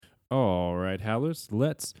All right, Howlers,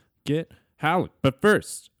 let's get howling. But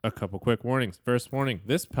first, a couple quick warnings. First warning,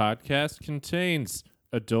 this podcast contains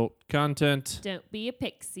adult content. Don't be a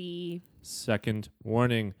pixie. Second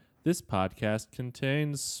warning, this podcast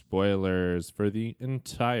contains spoilers for the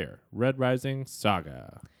entire Red Rising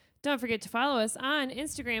saga. Don't forget to follow us on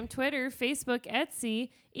Instagram, Twitter, Facebook,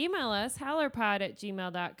 Etsy. Email us,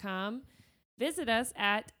 howlerpod@gmail.com. Visit us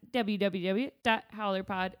at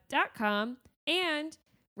www.howlerpod.com and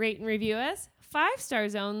rate and review us 5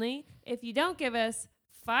 stars only. If you don't give us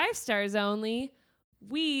 5 stars only,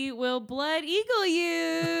 we will blood eagle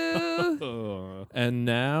you. And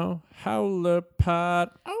now,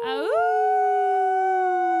 Howlerpod.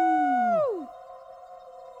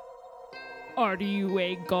 Are you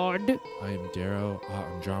a god? I am Darrow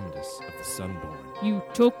Andromedus of the Sunborn. You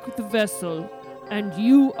took the vessel, and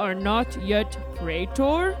you are not yet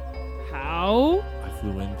Praetor? How? I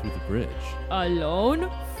flew in through the bridge Alone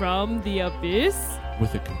from the abyss?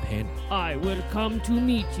 with a companion. I will come to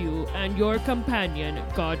meet you and your companion,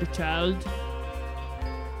 Godchild.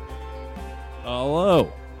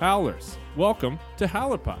 Hello, Howlers. Welcome to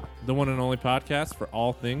Howlerpod, the one and only podcast for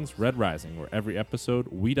all things Red Rising, where every episode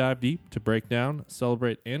we dive deep to break down,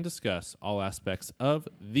 celebrate, and discuss all aspects of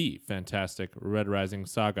the fantastic Red Rising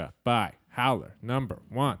saga by Howler number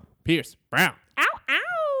 1, Pierce Brown. Ow, ow!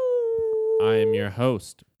 I am your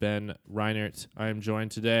host, Ben Reinert. I am joined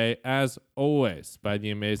today, as always, by the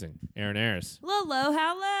amazing Aaron Ayers. Lolo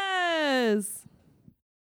Howlers!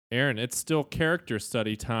 Aaron, it's still character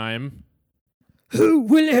study time. Who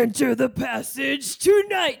will enter the passage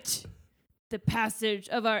tonight? The passage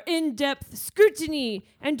of our in-depth scrutiny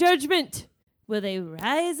and judgment. Will they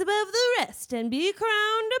rise above the rest and be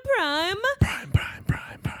crowned a prime? Prime.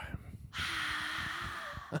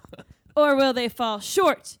 Or will they fall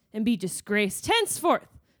short and be disgraced henceforth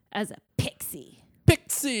as a pixie?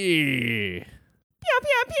 Pixie! Pew,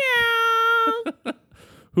 pew, pew!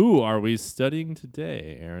 Who are we studying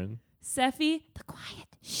today, Aaron? Sephi the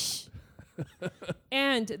Quiet. Shh.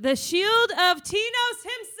 And the shield of Tinos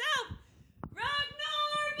himself,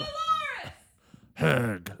 Ragnar Valoris.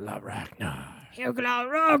 Hergla Ragnar. Hugla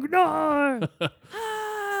Ragnar.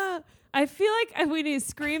 I feel like we need to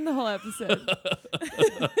scream the whole episode.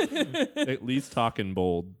 At least talking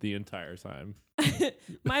bold the entire time.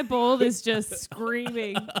 My bold is just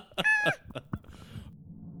screaming.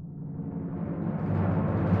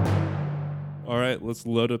 All right, let's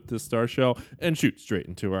load up this star shell and shoot straight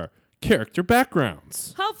into our character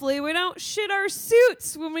backgrounds. Hopefully we don't shit our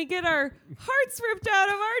suits when we get our hearts ripped out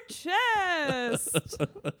of our chest.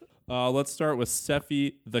 Let's start with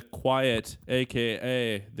Sephi the Quiet,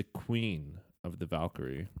 a.k.a. the Queen of the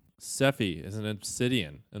Valkyrie. Sephi is an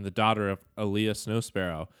obsidian and the daughter of Aaliyah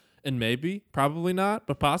Snowsparrow. And maybe, probably not,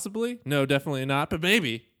 but possibly, no, definitely not, but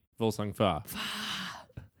maybe, Volsung Fa.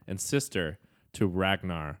 And sister to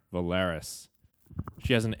Ragnar Valoris.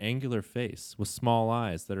 She has an angular face with small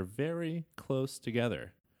eyes that are very close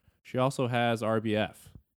together. She also has RBF.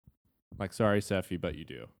 Like, sorry, Sephi, but you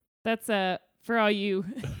do. That's for all you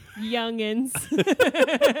youngins.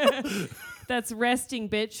 That's resting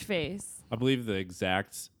bitch face. I believe the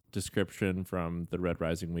exact description from the Red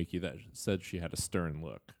Rising Wiki that said she had a stern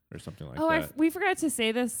look or something like that. We forgot to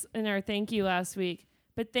say this in our thank you last week,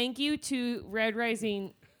 but thank you to Red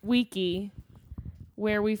Rising Wiki,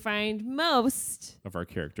 where we find most of our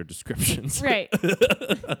character descriptions. Right.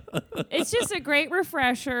 It's just a great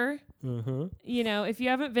refresher. Uh-huh. You know, if you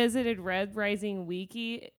haven't visited Red Rising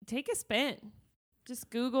Wiki, take a spin. Just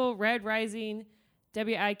Google Red Rising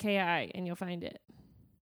Wiki and you'll find it.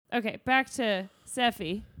 Okay, back to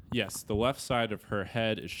Sephi. Yes, the left side of her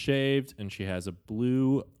head is shaved, and she has a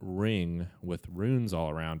blue ring with runes all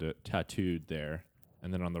around it tattooed there.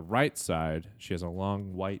 And then on the right side, she has a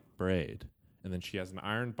long white braid. And then she has an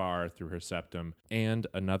iron bar through her septum and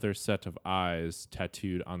another set of eyes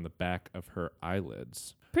tattooed on the back of her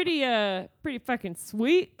eyelids. Pretty fucking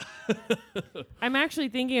sweet. I'm actually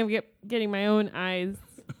thinking of getting my own eyes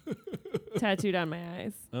tattooed on my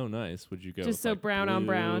eyes. Oh, nice. Would you go just so like brown blue, on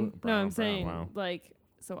brown? No, I'm brown, saying wow. like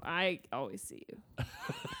so I always see you.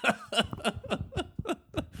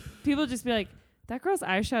 People just be like, that girl's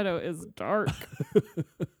eyeshadow is dark.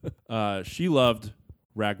 She loved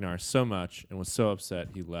Ragnar so much and was so upset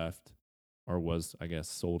he left, or was, I guess,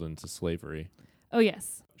 sold into slavery. Oh,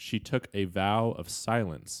 yes. She took a vow of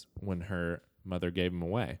silence when her mother gave him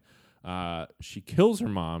away. She kills her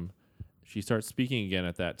mom. She starts speaking again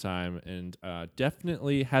at that time and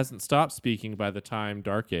definitely hasn't stopped speaking by the time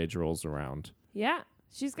Dark Age rolls around. Yeah.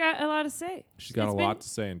 She's got a lot to say. She's got a lot to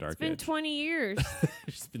say in Dark Age. It's been 20 years.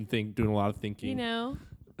 She's been doing a lot of thinking. You know,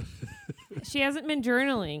 She hasn't been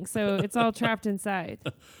journaling, so it's all trapped inside.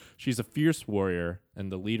 She's a fierce warrior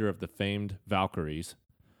and the leader of the famed Valkyries.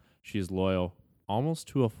 She is loyal, almost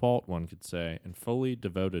to a fault, one could say, and fully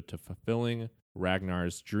devoted to fulfilling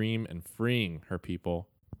Ragnar's dream and freeing her people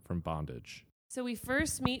from bondage. So we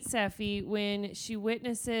first meet Seffi when she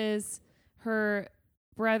witnesses her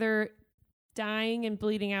brother dying and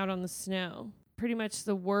bleeding out on the snow. Pretty much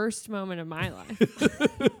the worst moment of my life.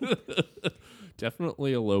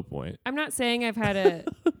 Definitely a low point. I'm not saying I've had a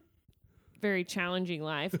very challenging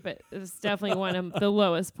life, but it was definitely one of the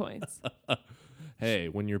lowest points. Hey,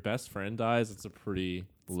 when your best friend dies, it's a pretty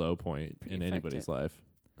low point in anybody's life.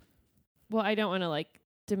 Well, I don't want to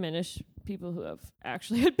diminish people who have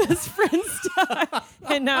actually had best friends die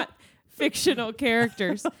and not fictional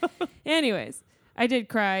characters. Anyways, I did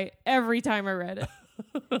cry every time I read it.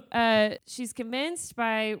 She's convinced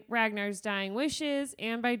by Ragnar's dying wishes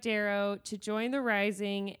and by Darrow to join the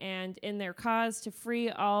Rising and in their cause to free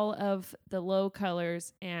all of the low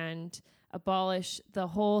colors and abolish the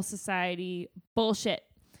whole society bullshit.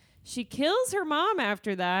 She kills her mom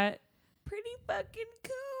after that. Pretty fucking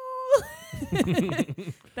cool.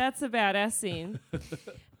 That's a badass scene.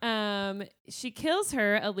 She kills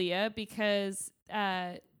her, Aaliyah, because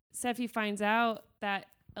Seffi finds out that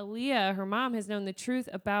Aaliyah, her mom, has known the truth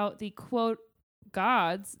about the quote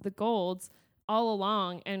gods, the Golds, all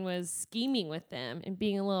along and was scheming with them and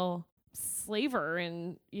being a little slaver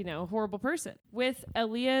and, horrible person. With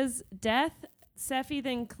Aaliyah's death, Seffi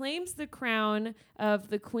then claims the crown of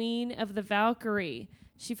the Queen of the Valkyrie.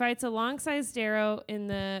 She fights alongside Darrow in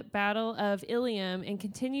the Battle of Ilium and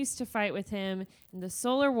continues to fight with him in the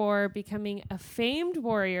Solar War, becoming a famed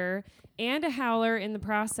warrior and a howler in the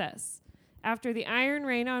process. After the Iron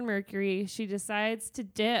Rain on Mercury, she decides to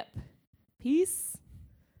dip. Peace.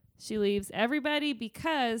 She leaves everybody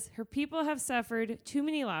because her people have suffered too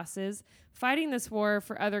many losses fighting this war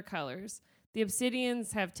for other colors. The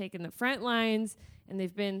Obsidians have taken the front lines, and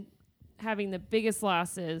they've been having the biggest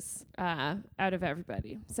losses out of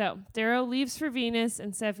everybody. So Darrow leaves for Venus,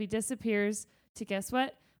 and Seffi disappears to, guess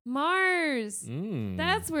what? Mars.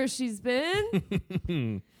 That's where she's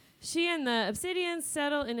been. She and the Obsidians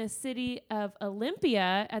settle in a city of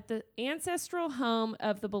Olympia at the ancestral home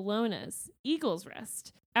of the Bellonas, Eagle's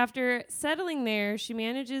Rest. After settling there, she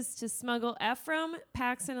manages to smuggle Ephraim,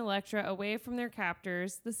 Pax, and Elektra away from their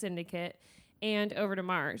captors, the Syndicate, and over to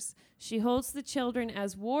Mars. She holds the children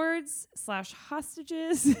as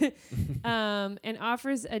wards/hostages and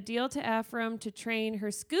offers a deal to Ephraim to train her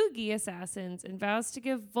Skoogie assassins and vows to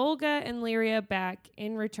give Volga and Lyria back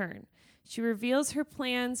in return. She reveals her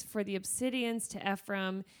plans for the Obsidians to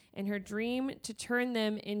Ephraim and her dream to turn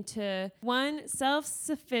them into one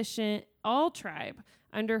self-sufficient all-tribe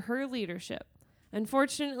under her leadership.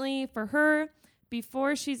 Unfortunately for her,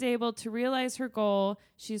 before she's able to realize her goal,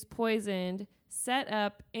 she's poisoned, set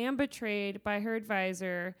up, and betrayed by her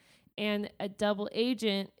advisor and a double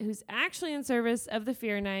agent who's actually in service of the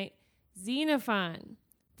Fear Knight, Xenophon.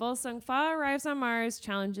 Volsung Fa arrives on Mars,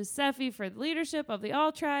 challenges Seffi for the leadership of the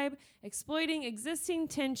All-Tribe, exploiting existing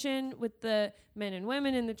tension with the men and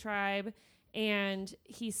women in the tribe, and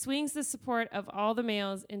he swings the support of all the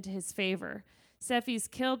males into his favor. Seffi's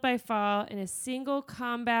killed by Fa in a single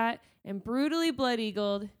combat and brutally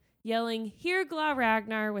blood-eagled, yelling, "Hear Gla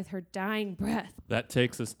Ragnar," with her dying breath. That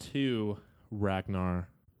takes us to Ragnar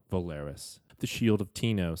Valeris, the Shield of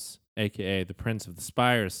Tinos, a.k.a. the Prince of the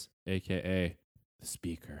Spires, a.k.a. the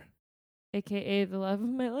Speaker, A.K.A. the love of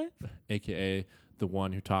my life. a.k.a. the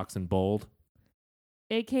one who talks in bold,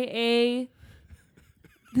 A.K.A.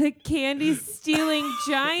 the candy-stealing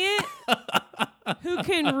giant who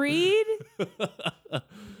can read.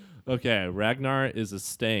 Okay, Ragnar is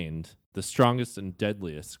Stained, the strongest and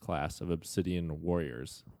deadliest class of Obsidian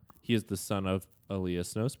warriors. He is the son of Aaliyah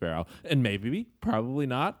Snowsparrow, and maybe, probably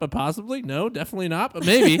not, but possibly, no, definitely not, but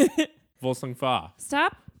maybe, Volsung Fa.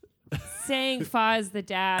 Stop saying Fa is the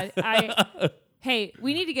dad. Hey,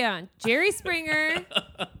 we need to get on Jerry Springer.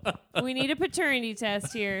 We need a paternity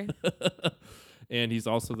test here. And he's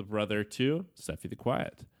also the brother to Seffi the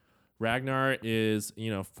Quiet. Ragnar is,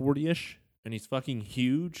 40-ish, and he's fucking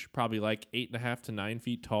huge, probably like 8.5 to 9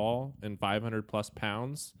 feet tall and 500 plus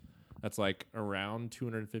pounds. That's like around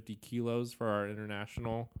 250 kilos for our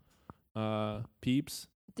international peeps.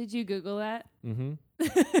 Did you Google that? Mm-hmm.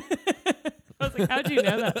 I was like, how'd you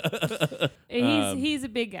know that? He's a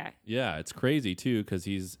big guy. Yeah, it's crazy, too, because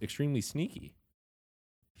he's extremely sneaky.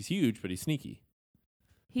 He's huge, but he's sneaky.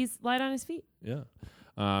 He's light on his feet. Yeah.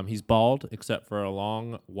 He's bald, except for a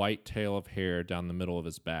long white tail of hair down the middle of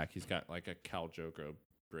his back. He's got like a Khal Drogo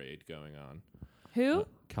braid going on. Who?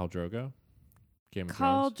 Khal Drogo. Game of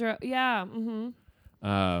Thrones. Yeah.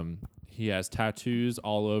 Mm-hmm. He has tattoos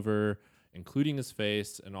all over, including his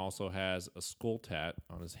face, and also has a skull tat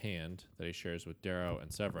on his hand that he shares with Darrow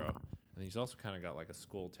and Severo. And he's also kind of got like a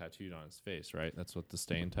skull tattooed on his face, right? That's what the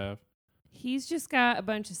Stains have. He's just got a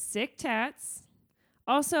bunch of sick tats.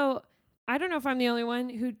 Also, I don't know if I'm the only one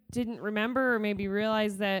who didn't remember or maybe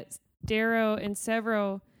realize that Darrow and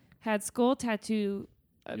Severo had skull tattoo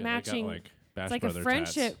matching. They got, like, Bash it's like Brother a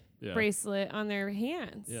friendship tats. bracelet on their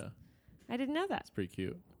hands. Yeah. I didn't know that. It's pretty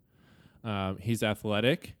cute. He's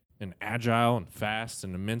athletic and agile and fast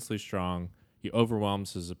and immensely strong. He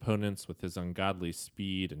overwhelms his opponents with his ungodly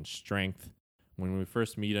speed and strength. When we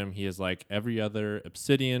first meet him, he is like every other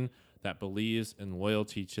Obsidian that believes in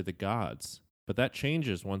loyalty to the gods. But that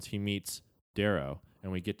changes once he meets Darrow,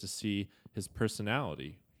 and we get to see his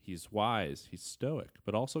personality. He's wise, he's stoic,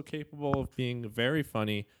 but also capable of being very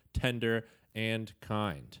funny, tender, and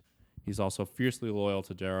kind. He's also fiercely loyal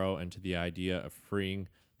to Darrow and to the idea of freeing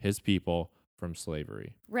his people from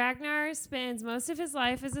slavery. Ragnar spends most of his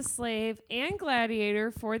life as a slave and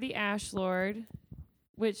gladiator for the Ash Lord,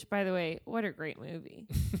 which, by the way, what a great movie.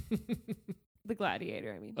 The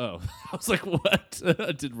Gladiator, I mean. Oh, I was like, what?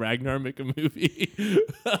 Did Ragnar make a movie?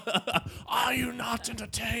 Are you not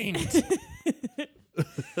entertained?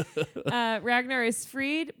 Ragnar is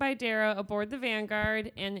freed by Darrow aboard the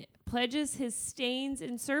Vanguard and pledges his stains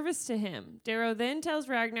in service to him. Darrow then tells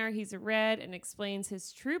Ragnar he's a red and explains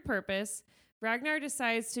his true purpose. Ragnar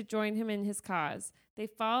decides to join him in his cause. They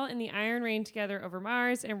fall in the Iron Rain together over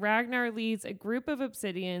Mars, and Ragnar leads a group of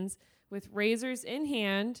Obsidians with razors in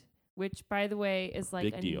hand, which, by the way, is like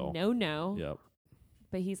Big a deal. no-no. Yep.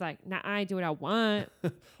 But he's like, nah, I do what I want.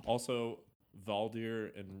 Also,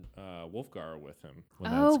 Valdir and Wolfgar are with him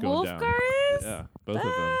when Oh, that's going down. Wolfgar is? Yeah, both of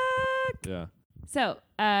them. Fuck. Yeah. So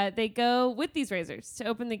they go with these razors to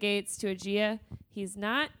open the gates to Aegea. He's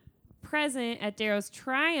not present at Darrow's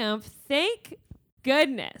triumph. Thank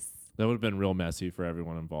goodness. That would have been real messy for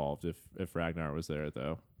everyone involved if Ragnar was there,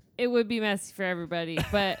 though. It would be messy for everybody,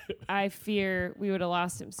 but I fear we would have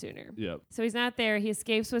lost him sooner. Yep. So he's not there. He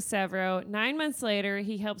escapes with Severo. 9 months later,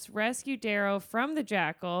 he helps rescue Darrow from the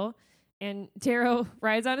Jackal, and Darrow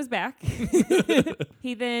rides on his back.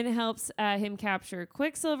 He then helps him capture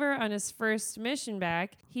Quicksilver on his first mission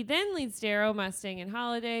back. He then leads Darrow, Mustang, and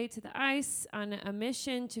Holiday to the ice on a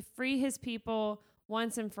mission to free his people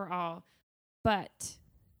once and for all. But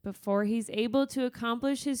before he's able to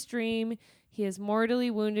accomplish his dream, he is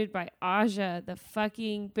mortally wounded by Aja, the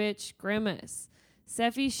fucking bitch Grimace.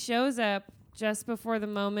 Sephi shows up just before the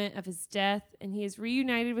moment of his death, and he is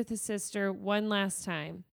reunited with his sister one last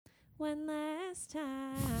time. One last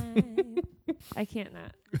time. I can't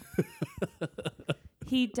not.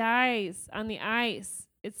 He dies on the ice.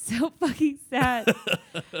 It's so fucking sad.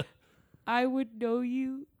 I would know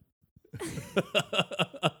you.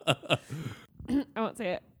 I won't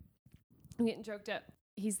say it. I'm getting choked up.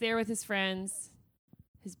 He's there with his friends,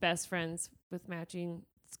 his best friends with matching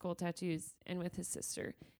skull tattoos, and with his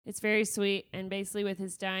sister. It's very sweet, and basically with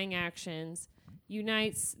his dying actions,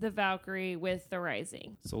 unites the Valkyrie with the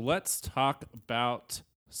Rising. So let's talk about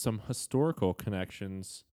some historical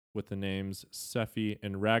connections with the names Sephi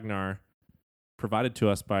and Ragnar provided to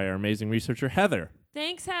us by our amazing researcher, Heather.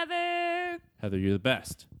 Thanks, Heather. Heather, you're the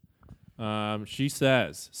best. She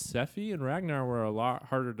says, Sephi and Ragnar were a lot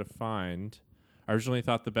harder to find. I originally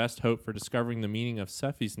thought the best hope for discovering the meaning of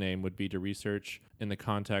Sephi's name would be to research in the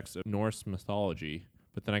context of Norse mythology.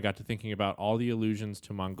 But then I got to thinking about all the allusions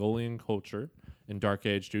to Mongolian culture in Dark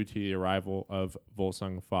Age due to the arrival of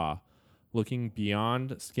Volsung Fa. Looking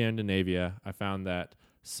beyond Scandinavia, I found that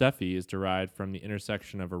Sephi is derived from the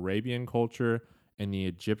intersection of Arabian culture and the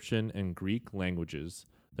Egyptian and Greek languages.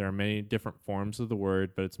 There are many different forms of the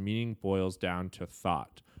word, but its meaning boils down to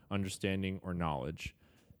thought, understanding, or knowledge.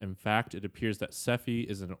 In fact, it appears that Sephi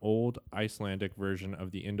is an old Icelandic version of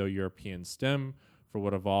the Indo-European stem for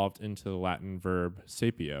what evolved into the Latin verb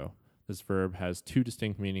sapio. This verb has two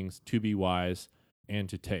distinct meanings, to be wise and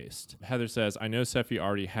to taste. Heather says, I know Sephi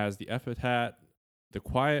already has the epithet, the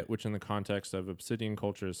quiet, which in the context of obsidian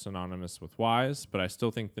culture is synonymous with wise, but I still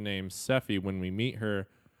think the name Sephi, when we meet her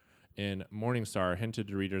in Morningstar, hinted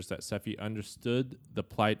to readers that Sephi understood the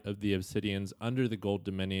plight of the obsidians under the Gold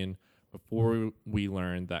Dominion before we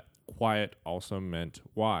learned that quiet also meant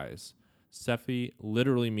wise. Sephi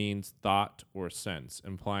literally means thought or sense,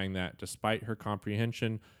 implying that despite her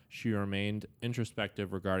comprehension, she remained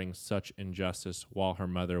introspective regarding such injustice while her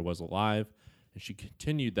mother was alive, and she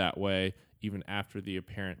continued that way even after the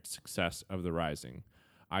apparent success of the Rising,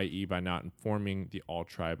 i.e. by not informing the All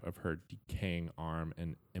tribe of her decaying arm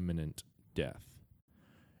and imminent death.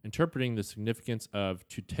 Interpreting the significance of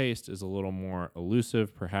to taste is a little more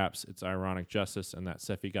elusive. Perhaps it's ironic justice and that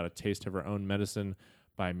Seffi got a taste of her own medicine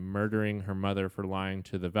by murdering her mother for lying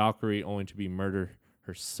to the Valkyrie, only to be murdered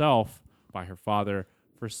herself by her father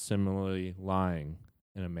for similarly lying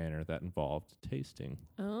in a manner that involved tasting.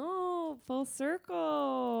 Oh, full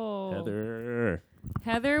circle.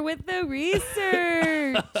 Heather with the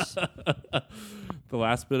research. The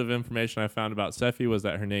last bit of information I found about Seffi was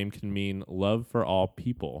that her name can mean love for all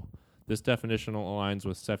people. This definition aligns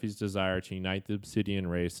with Seffi's desire to unite the Obsidian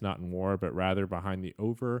race, not in war, but rather behind the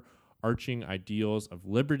overarching ideals of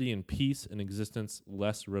liberty and peace, an existence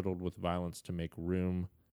less riddled with violence to make room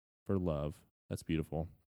for love. That's beautiful.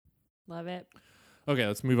 Love it. Okay,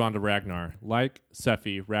 let's move on to Ragnar. Like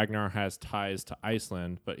Seffi, Ragnar has ties to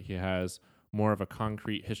Iceland, but he has more of a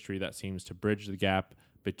concrete history that seems to bridge the gap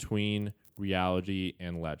between reality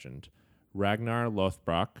and legend. Ragnar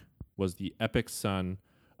Lothbrok was the epic son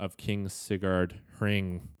of King Sigurd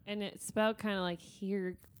Hring. And it's spelled kind of like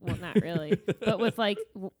here. Well, not really, but with like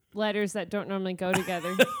letters that don't normally go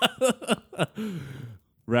together.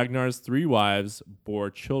 Ragnar's 3 wives bore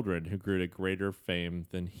children who grew to greater fame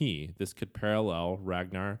than he. This could parallel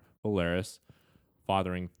Ragnar Valeris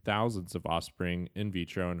fathering thousands of offspring in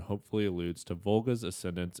vitro and hopefully alludes to Volga's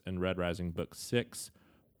ascendance in Red Rising Book 6,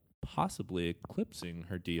 possibly eclipsing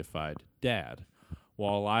her deified dad.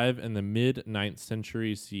 While alive in the mid-9th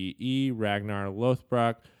century CE, Ragnar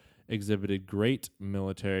Lothbrok exhibited great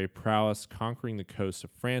military prowess, conquering the coasts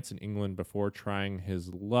of France and England before trying his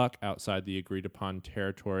luck outside the agreed-upon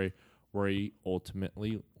territory where he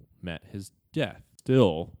ultimately met his death.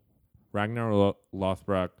 Still, Ragnar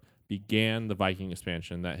Lothbrok began the Viking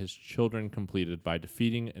expansion that his children completed by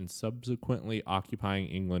defeating and subsequently occupying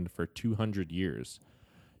England for 200 years.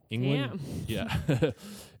 England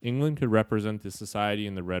could represent the society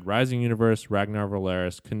in the Red Rising universe. Ragnar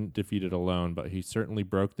Valeris couldn't defeat it alone, but he certainly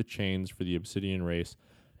broke the chains for the Obsidian race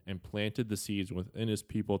and planted the seeds within his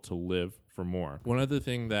people to live for more. One other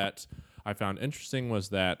thing that I found interesting was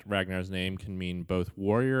that Ragnar's name can mean both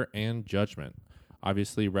warrior and judgment.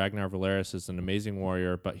 Obviously, Ragnar Valeris is an amazing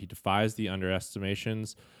warrior, but he defies the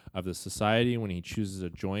underestimations of the society when he chooses to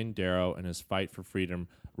join Darrow in his fight for freedom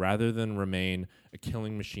rather than remain a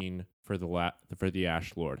killing machine for the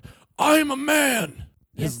Ash Lord. I'm a man!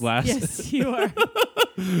 Yes, you are.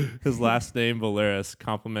 His last name, Valeris,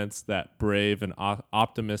 complements that brave and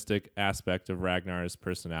optimistic aspect of Ragnar's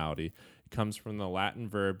personality. It comes from the Latin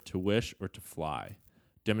verb to wish or to fly,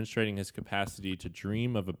 demonstrating his capacity to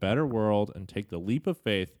dream of a better world and take the leap of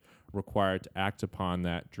faith required to act upon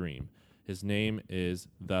that dream. His name is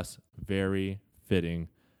thus very fitting.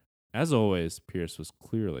 As always, Pierce was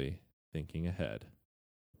clearly thinking ahead.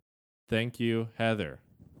 Thank you, Heather.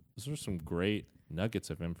 Those are some great nuggets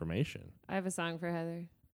of information. I have a song for Heather.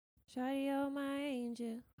 Shawty, oh my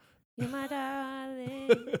angel, you're my darling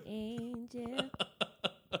angel.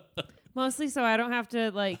 Mostly so I don't have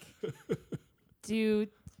to do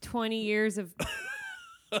 20 years of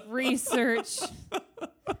research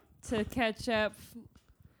to catch up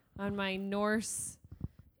on my Norse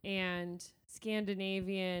and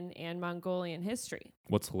Scandinavian and Mongolian history.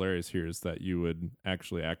 What's hilarious here is that you would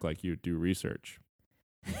actually act like you would do research.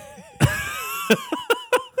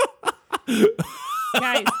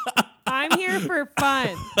 Guys, I'm here for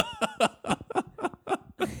fun.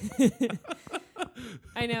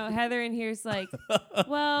 I know Heather in here's like,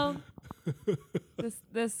 well,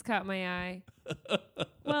 this caught my eye.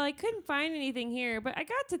 Well, I couldn't find anything here, but I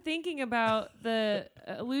got to thinking about the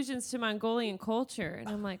allusions to Mongolian culture, and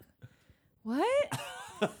I'm like, what?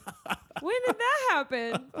 When did that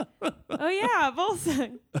happen? Oh yeah,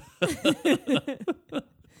 Volsung.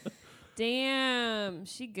 Damn,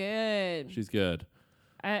 she good. She's good.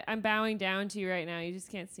 I'm bowing down to you right now. You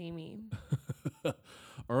just can't see me.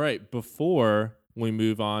 All right, before we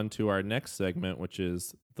move on to our next segment, which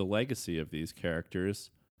is the legacy of these characters,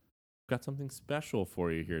 I've got something special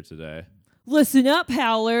for you here today. Listen up,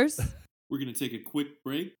 howlers. We're going to take a quick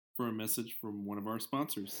break for a message from one of our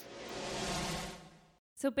sponsors.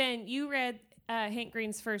 So, Ben, you read Hank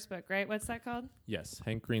Green's first book, right? What's that called? Yes,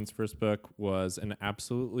 Hank Green's first book was an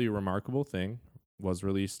absolutely remarkable thing. Was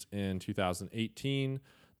released in 2018.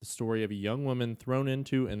 The story of a young woman thrown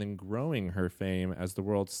into and then growing her fame as the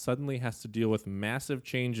world suddenly has to deal with massive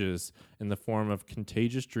changes in the form of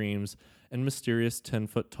contagious dreams and mysterious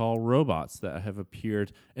 10-foot-tall robots that have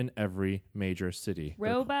appeared in every major city.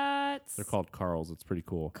 Robots. Ocelots. They're called Carls. It's pretty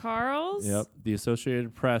cool. Carls. Yep. The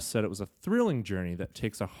Associated Press said it was a thrilling journey that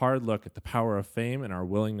takes a hard look at the power of fame and our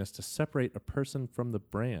willingness to separate a person from the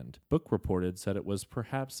brand. Book Reported said it was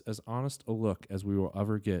perhaps as honest a look as we will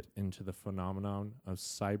ever get into the phenomenon of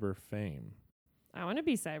cyber fame. I want to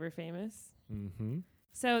be cyber famous. Mm-hmm.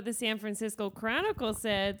 So the San Francisco Chronicle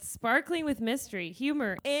said, sparkling with mystery,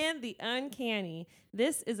 humor, and the uncanny,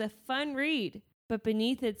 this is a fun read, but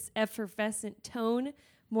beneath its effervescent tone,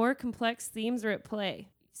 more complex themes are at play.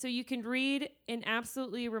 So you can read an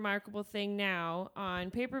absolutely remarkable thing now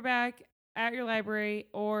on paperback at your library,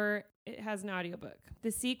 or it has an audiobook.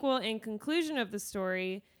 The sequel and conclusion of the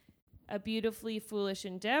story, A Beautifully Foolish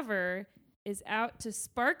Endeavor, is out to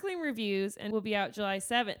sparkling reviews and will be out July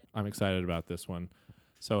 7th. I'm excited about this one.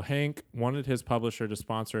 So Hank wanted his publisher to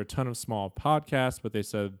sponsor a ton of small podcasts, but they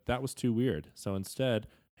said that was too weird. So instead,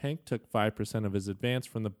 Hank took 5% of his advance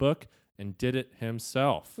from the book and did it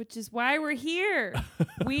himself. Which is why we're here.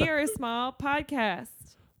 We are a small podcast.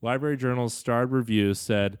 Library Journal's starred reviews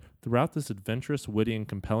said, throughout this adventurous, witty, and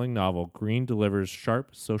compelling novel, Green delivers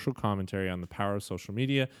sharp social commentary on the power of social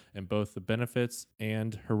media and both the benefits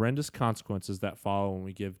and horrendous consequences that follow when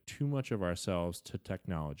we give too much of ourselves to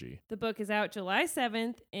technology. The book is out July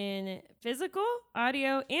 7th in physical,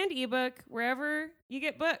 audio, and ebook, wherever you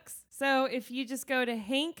get books. So if you just go to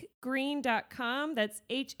hankgreen.com, that's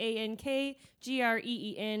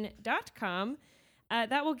HANKGREEN.com,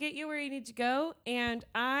 that will get you where you need to go. And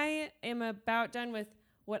I am about done with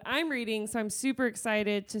what I'm reading, so I'm super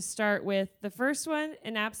excited to start with the first one,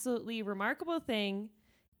 An Absolutely Remarkable Thing,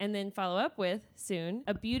 and then follow up with, soon,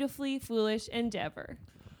 A Beautifully Foolish Endeavor.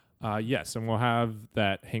 Yes, and we'll have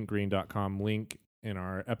that hankgreen.com link in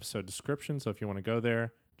our episode description, so if you want to go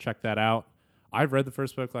there, check that out. I've read the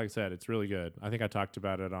first book, like I said. It's really good. I think I talked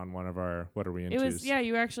about it on one of our What Are We Into? It was, yeah,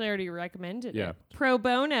 you actually already recommended Yeah. it. Pro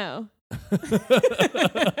bono.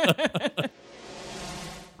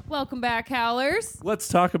 Welcome back, Howlers. Let's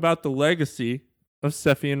talk about the legacy of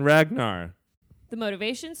Seffi and Ragnar. The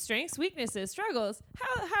motivations, strengths, weaknesses, struggles.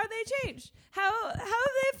 How they changed? How have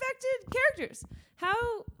they affected characters? How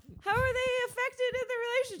are they affected in their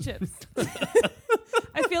relationships?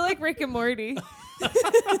 I feel like Rick and Morty.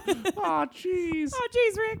 Aw, jeez. Oh,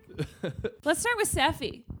 jeez, Rick. Let's start with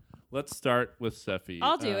Seffi. Let's start with Seffi.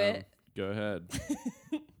 I'll do it. Go ahead.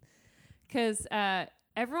 Because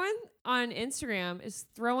everyone on Instagram is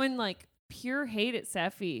throwing like pure hate at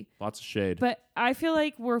Seffi. Lots of shade. But I feel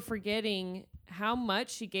like we're forgetting how much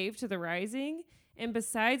she gave to the Rising. And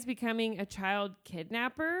besides becoming a child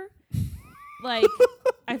kidnapper, like,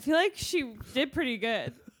 I feel like she did pretty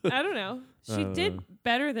good. I don't know. She did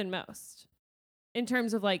better than most in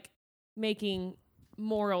terms of like making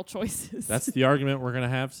moral choices. That's the argument we're going to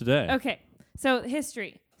have today. Okay. So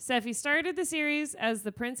history. Seffi started the series as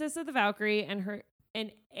the Princess of the Valkyrie and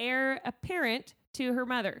an heir apparent to her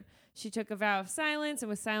mother. She took a vow of silence and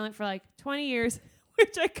was silent for like 20 years,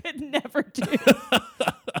 which I could never do.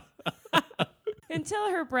 Until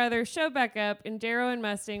her brother showed back up and Darrow and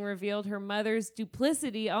Mustang revealed her mother's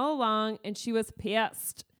duplicity all along, and she was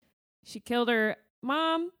pissed. She killed her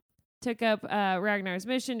mom, took up Ragnar's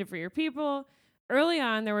mission to free her people. Early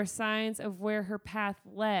on, there were signs of where her path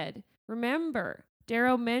led. Remember,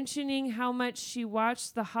 Darrow mentioning how much she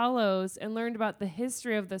watched the Hollows and learned about the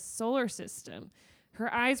history of the solar system.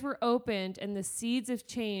 Her eyes were opened, and the seeds of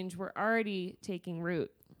change were already taking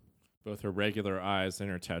root. Both her regular eyes and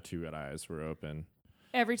her tattooed eyes were open.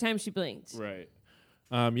 Every time she blinked. Right.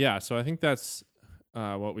 Yeah, so I think that's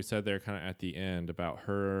what we said there kind of at the end about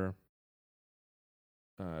her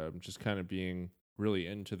just kind of being really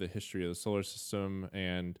into the history of the solar system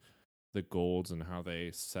and the Golds and how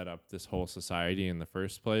they set up this whole society in the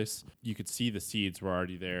first place. You could see the seeds were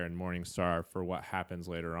already there in Morningstar for what happens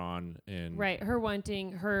later on. Right, her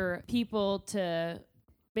wanting her people to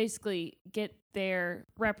basically get their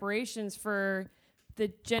reparations for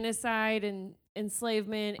the genocide and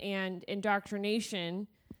enslavement and indoctrination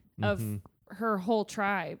of her whole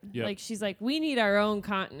tribe. Yep. Like, she's like, we need our own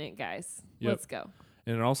continent, guys. Yep. Let's go.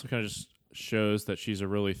 And it also kind of just shows that she's a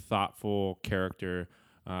really thoughtful character.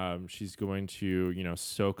 She's going to,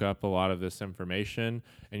 soak up a lot of this information,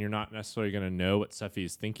 and you're not necessarily going to know what Seffi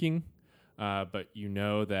is thinking, but you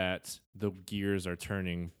know that the gears are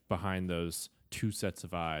turning behind those two sets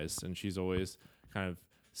of eyes, and she's always kind of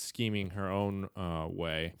scheming her own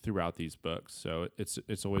way throughout these books. So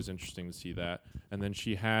it's always interesting to see that. And then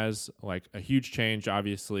she has like a huge change.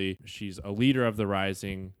 Obviously, she's a leader of the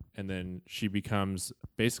Rising, and then she becomes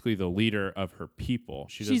basically the leader of her people.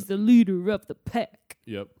 She's the leader of the pack.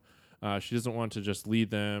 Yep. She doesn't want to just lead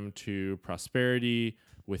them to prosperity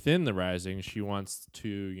within the Rising, she wants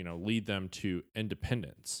to, lead them to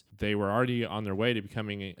independence. They were already on their way to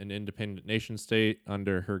becoming an independent nation state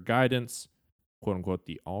under her guidance, quote unquote,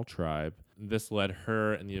 the All Tribe. This led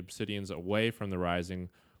her and the Obsidians away from the Rising,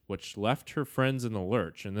 which left her friends in the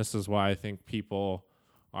lurch. And this is why I think people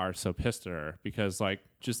are so pissed at her, because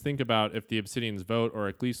just think about if the Obsidians vote, or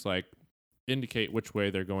at least indicate which way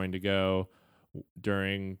they're going to go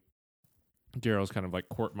during Darrow's kind of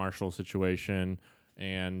court-martial situation,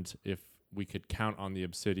 and if we could count on the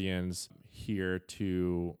Obsidians here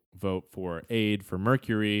to vote for aid for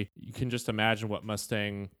Mercury, you can just imagine what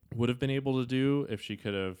Mustang would have been able to do if she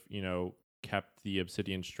could have, kept the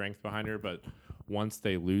Obsidian strength behind her. But once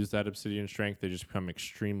they lose that Obsidian strength, they just become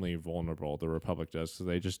extremely vulnerable. The Republic does, so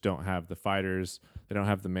they just don't have the fighters, they don't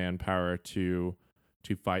have the manpower to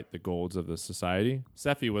fight the Golds of the society.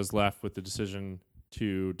 Sephi was left with the decision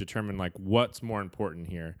to determine what's more important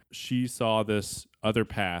here. She saw this other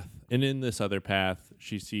path, and in this other path,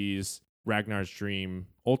 she sees Ragnar's dream,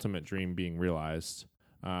 ultimate dream, being realized.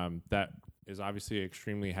 That is obviously an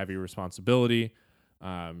extremely heavy responsibility.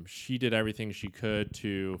 She did everything she could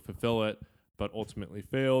to fulfill it, but ultimately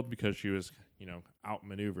failed because she was,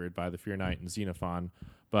 outmaneuvered by the Fear Knight and Xenophon.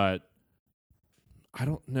 But I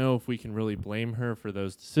don't know if we can really blame her for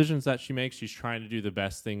those decisions that she makes. She's trying to do the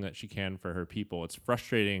best thing that she can for her people. It's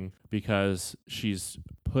frustrating because she's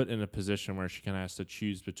put in a position where she kind of has to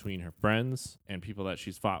choose between her friends and people that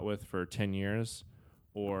she's fought with for 10 years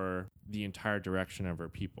or the entire direction of her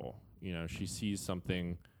people. She sees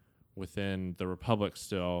something within the Republic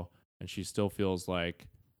still, and she still feels like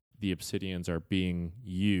the Obsidians are being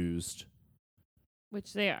used.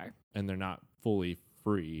 Which they are. And they're not fully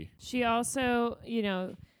free. She also,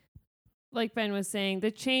 like Ben was saying, the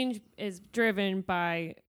change is driven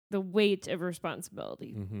by the weight of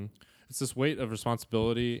responsibility. Mm-hmm. It's this weight of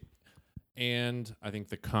responsibility, and I think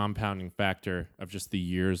the compounding factor of just the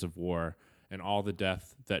years of war and all the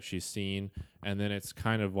death that she's seen. And then it's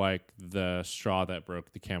kind of like the straw that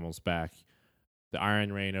broke the camel's back. The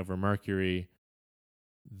Iron Rain over Mercury,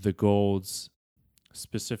 the Golds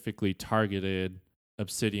specifically targeted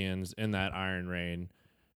Obsidians in that Iron Rain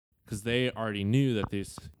because they already knew that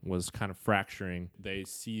this was kind of fracturing. They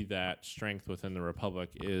see that strength within the Republic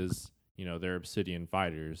is, their Obsidian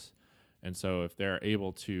fighters. And so if they're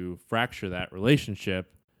able to fracture that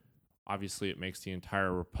relationship, obviously it makes the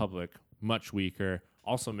entire Republic much weaker,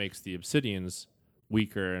 also makes the Obsidians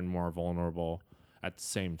weaker and more vulnerable at the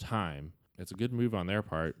same time. It's a good move on their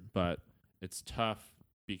part, but it's tough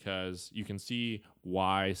because you can see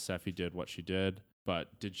why Sephi did what she did,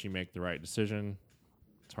 but did she make the right decision?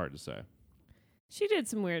 It's hard to say. She did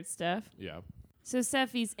some weird stuff. Yeah. So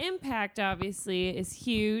Sephi's impact, obviously, is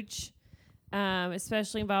huge,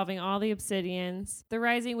 especially involving all the Obsidians. The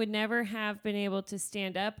Rising would never have been able to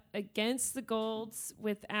stand up against the Golds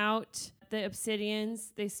without the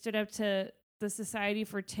Obsidians. They stood up to the society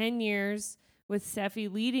for 10 years with Sephi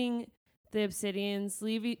leading the Obsidians,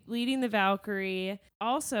 leading the Valkyrie.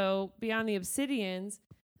 Also, beyond the Obsidians,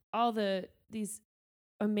 all these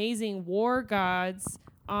amazing war gods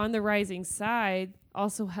on the Rising side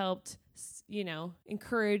also helped,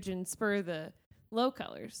 encourage and spur the low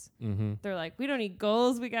colors. Mm-hmm. They're like, we don't need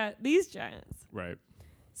goals, we got these giants. Right.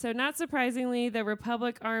 So not surprisingly, the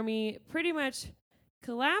Republic army pretty much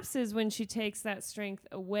collapses when she takes that strength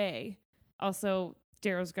away. Also,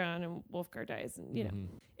 Darrow's gone and Wolfgar dies, and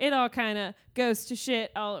it all kind of goes to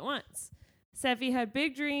shit all at once. Sephi had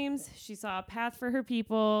big dreams. She saw a path for her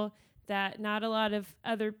people that not a lot of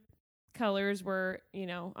other colors were,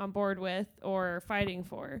 on board with or fighting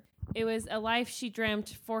for. It was a life she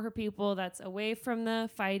dreamt for her people that's away from the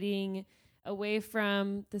fighting, away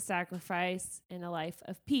from the sacrifice, and a life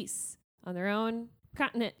of peace on their own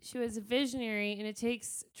continent. She was a visionary, and it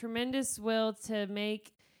takes tremendous will to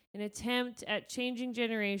make an attempt at changing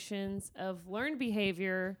generations of learned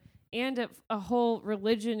behavior and a whole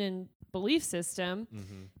religion and belief system.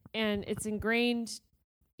 Mm-hmm. And it's ingrained,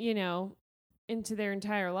 into their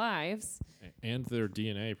entire lives. And their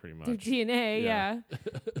DNA, pretty much. Their DNA, yeah.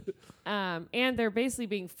 And they're basically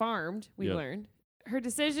being farmed, we learned. Her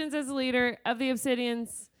decisions as a leader of the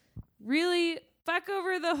Obsidians really fuck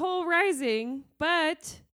over the whole Rising,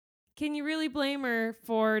 but can you really blame her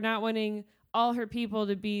for not wanting all her people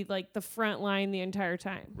to be like the front line the entire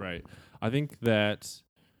time? Right. I think that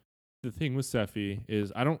the thing with Sephi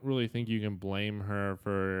is I don't really think you can blame her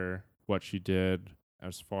for what she did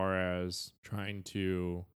as far as trying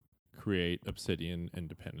to create Obsidian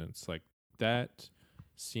independence. Like, that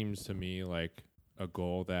seems to me like a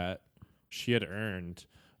goal that she had earned,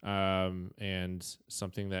 and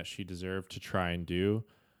something that she deserved to try and do.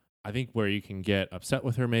 I think where you can get upset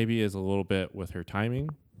with her maybe is a little bit with her timing.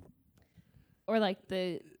 Or like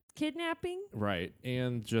the kidnapping. Right.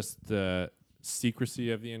 And just the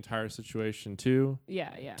secrecy of the entire situation too.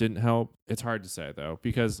 Yeah. Didn't help. It's hard to say though,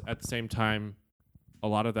 because at the same time, a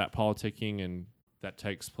lot of that politicking and that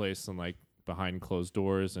takes place in like behind closed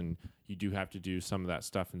doors, and you do have to do some of that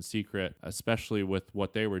stuff in secret, especially with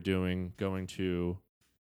what they were doing, going to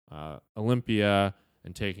Olympia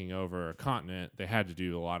and taking over a continent. They had to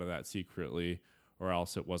do a lot of that secretly, or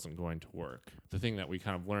else it wasn't going to work. The thing that we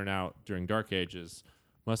kind of learn out during Dark Ages,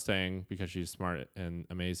 Mustang, because she's smart and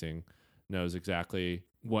amazing, knows exactly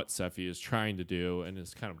what Seffi is trying to do and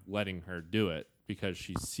is kind of letting her do it because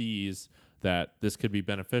she sees that this could be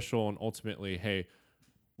beneficial, and ultimately, hey,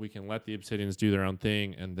 we can let the Obsidians do their own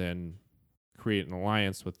thing and then create an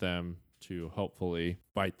alliance with them to hopefully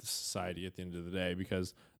fight the society at the end of the day,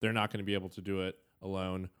 because they're not going to be able to do it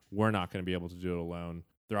alone. We're not going to be able to do it alone.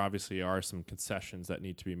 There obviously are some concessions that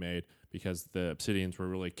need to be made because the Obsidians were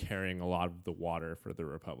really carrying a lot of the water for the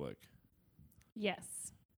Republic. Yes.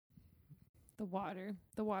 The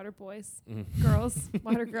water boys, girls,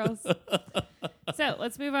 water girls. So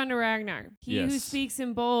let's move on to Ragnar. He who speaks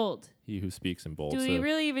in bold. He who speaks in bold. Do we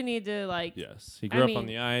really even need to like? Yes. He grew up on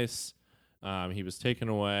the ice. He was taken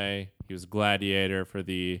away. He was a gladiator for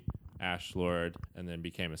the Ash Lord and then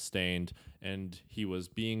became a Stained. And he was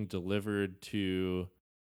being delivered to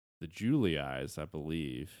the Julii, I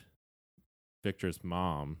believe, Victor's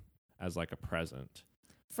mom, as like a present.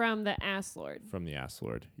 From the Ash Lord. From the Ash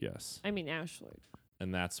Lord, yes. I mean Ash Lord.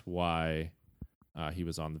 And that's why he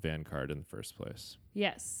was on the Vanguard in the first place.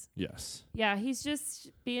 Yes. Yes. Yeah, he's just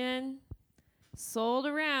being sold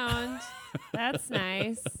around. That's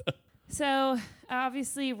nice. So,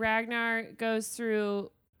 obviously, Ragnar goes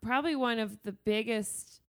through probably one of the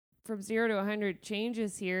biggest from 0 to 100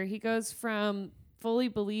 changes here. He goes from fully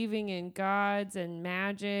believing in gods and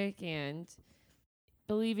magic and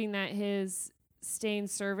believing that his Stained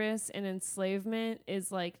service and enslavement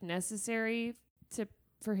is like necessary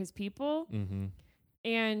for his people. Mm-hmm.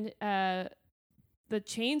 And the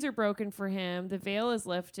chains are broken for him. The veil is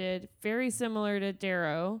lifted, very similar to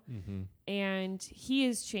Darrow. Mm-hmm. And he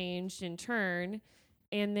is changed in turn.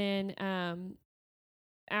 And then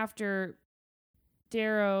after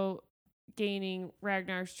Darrow gaining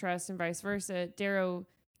Ragnar's trust and vice versa, Darrow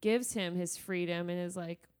gives him his freedom and is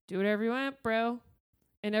like, do whatever you want, bro.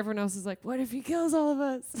 And everyone else is like, what if he kills all of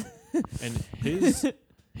us? And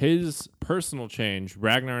his personal change,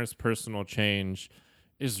 Ragnar's personal change,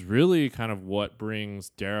 is really kind of what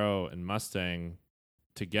brings Darrow and Mustang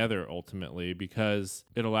together ultimately, because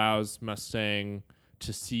it allows Mustang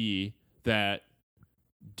to see that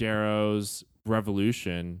Darrow's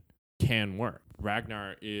revolution can work.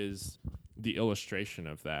 Ragnar is the illustration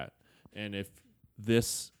of that. And if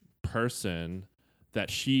this person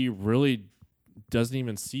that she really doesn't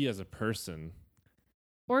even see as a person,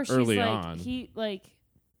 or she's early like, on,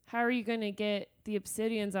 how are you going to get the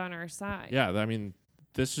Obsidians on our side? Yeah, I mean,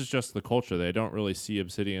 this is just the culture. They don't really see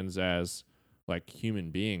Obsidians as like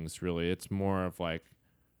human beings, really. It's more of like,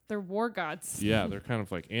 they're war gods. Yeah, they're kind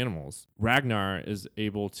of like animals. Ragnar is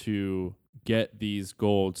able to get these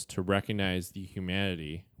golds to recognize the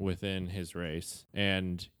humanity within his race,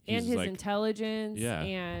 and his like, intelligence,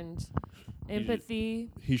 and empathy.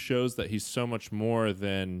 He shows that he's so much more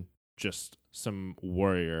than just some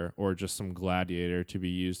warrior or just some gladiator to be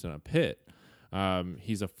used in a pit.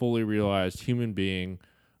 He's a fully realized human being.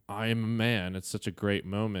 I am a man. It's such a great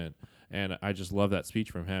moment, and I just love that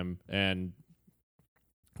speech from him. And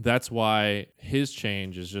that's why his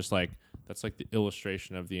change is just like, that's like the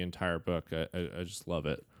illustration of the entire book. I just love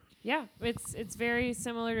it. Yeah, it's very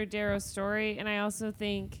similar to Darrow's story, and I also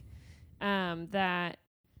think that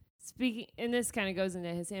speaking, and this kind of goes into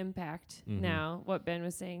his impact now, what Ben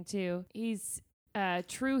was saying too. He's a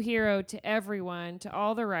true hero to everyone, to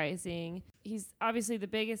all the Rising. He's obviously the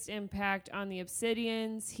biggest impact on the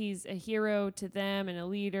Obsidians. He's a hero to them and a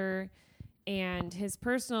leader, and his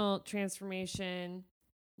personal transformation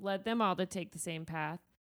led them all to take the same path.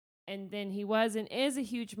 And then he was and is a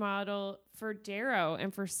huge model for Darrow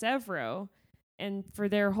and for Sevro and for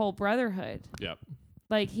their whole brotherhood. Yep.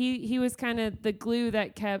 Like he was kind of the glue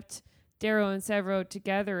that kept Darrow and Sevro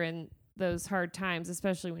together in those hard times,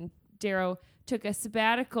 especially when Darrow took a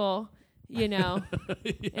sabbatical,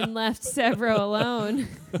 and left Sevro alone.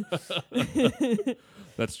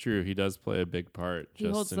 That's true. He does play a big part. He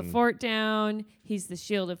holds the fort down. He's the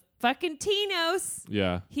shield of fucking Tinos.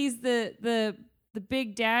 Yeah. He's the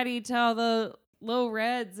big daddy to all the low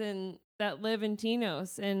reds and that live in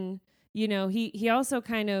Tinos. And, he also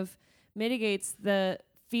kind of mitigates the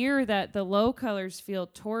fear that the low colors feel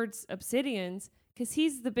towards Obsidians, because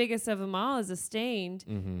he's the biggest of them all as a stained,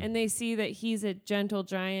 and they see that he's a gentle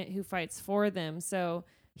giant who fights for them. So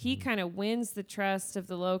he kind of wins the trust of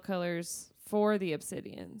the low colors for the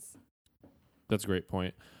Obsidians. That's a great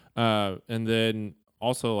point. And then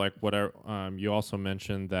also, like, you also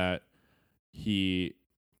mentioned that his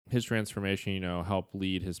transformation, helped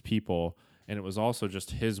lead his people. And it was also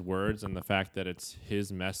just his words and the fact that it's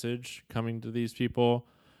his message coming to these people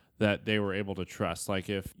that they were able to trust. Like,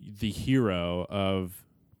 if the hero of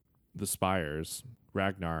the Spires,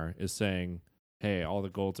 Ragnar, is saying, hey, all the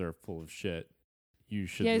golds are full of shit, you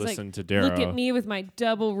should listen to Darrow. Look at me with my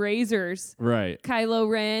double razors. Right. Kylo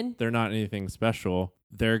Ren. They're not anything special.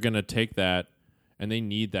 They're going to take that, and they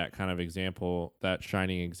need that kind of example, that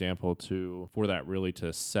shining example for that really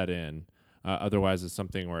to set in. Otherwise, it's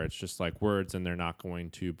something where it's just like words and they're not going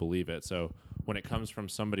to believe it. So when it comes from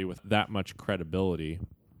somebody with that much credibility,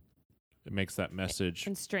 it makes that message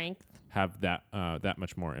and strength have that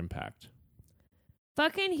much more impact.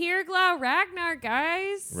 Fucking Hearglau Ragnar,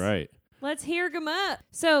 guys. Right. Let's hear them up.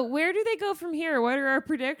 So where do they go from here? What are our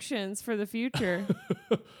predictions for the future?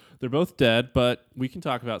 They're both dead, but we can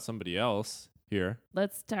talk about somebody else here.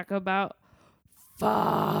 Let's talk about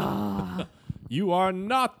Fa. You are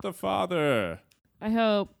not the father. I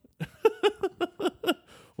hope.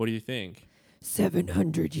 What do you think?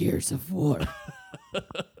 700 years of war.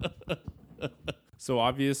 So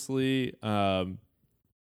obviously,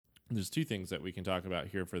 there's two things that we can talk about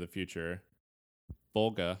here for the future.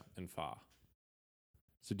 Volga and Fa.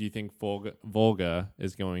 So do you think Volga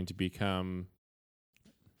is going to become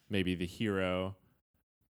maybe the hero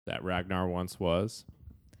that Ragnar once was?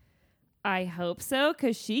 I hope so,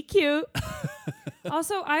 because she cute.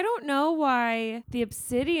 Also, I don't know why the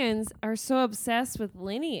Obsidians are so obsessed with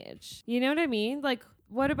lineage. You know what I mean? Like,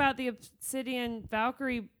 what about the Obsidian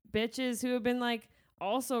Valkyrie bitches who have been, like,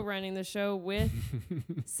 also running the show with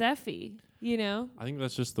Sephi, I think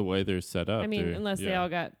that's just the way they're set up. I mean, unless they all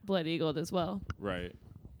got blood eagled as well. Right.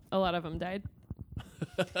 A lot of them died.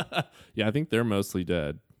 Yeah, I think they're mostly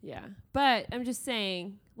dead. Yeah. But I'm just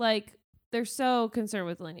saying, like, they're so concerned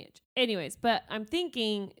with lineage. Anyways, but I'm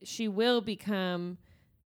thinking she will become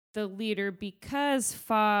the leader because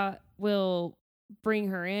Fa will bring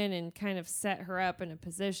her in and kind of set her up in a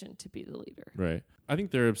position to be the leader. Right. I think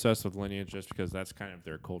they're obsessed with lineage just because that's kind of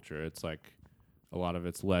their culture. It's like a lot of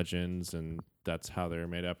it's legends, and that's how they're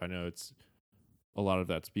made up. I know it's a lot of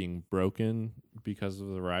that's being broken because of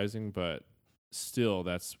the Rising, but still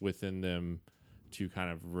that's within them to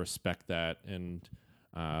kind of respect that and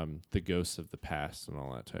the ghosts of the past and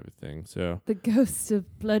all that type of thing. So the ghosts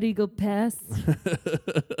of Blood Eagle Pass.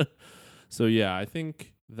 So yeah, I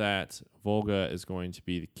think that Volga is going to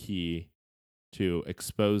be the key to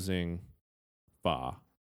exposing Fa.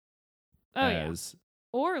 Oh, yeah.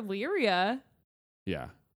 Or Lyria. Yeah.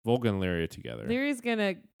 Volga and Lyria together. Lyria's going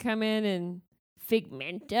to come in and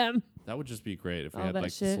Figmentum. That would just be great if we all had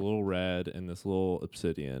like shit. This little red and this little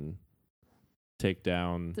obsidian take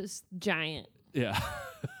down this giant. Yeah.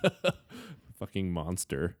 Fucking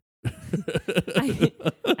monster.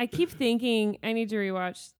 I keep thinking I need to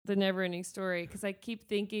rewatch The Neverending Story because I keep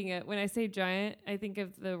thinking when I say giant, I think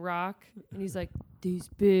of The Rock, and he's like, these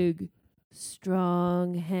big,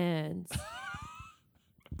 strong hands.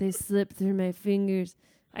 They slip through my fingers.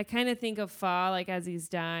 I kind of think of Fa like as he's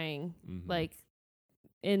dying, like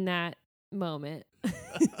in that moment.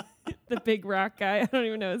 The big rock guy. I don't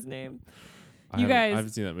even know his name. I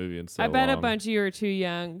haven't seen that movie in so long. I bet a bunch of you are too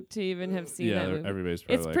young to even have seen that movie. Everybody's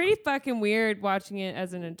probably it's pretty fucking weird watching it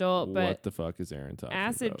as an adult, but what the fuck is Aaron talking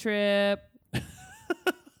Acid about? Trip.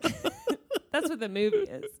 That's what the movie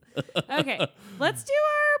is. Okay, let's do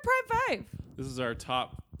our Prime 5. This is our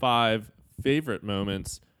top 5 favorite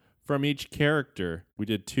moments from each character. We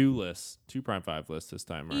did 2 Prime 5 lists this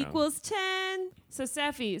time around. Equals 10. So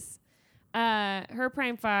Sephi's. Her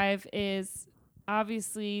Prime 5 is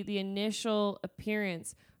obviously the initial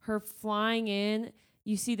appearance. Her flying in,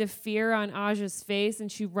 you see the fear on Aja's face,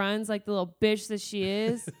 and she runs like the little bitch that she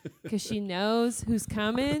is because she knows who's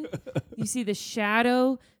coming. You see the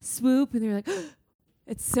shadow swoop, and they're like,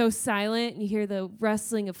 it's so silent, and you hear the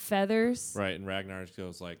rustling of feathers. Right, and Ragnar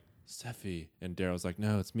goes like, Sephi, and Darrow's like,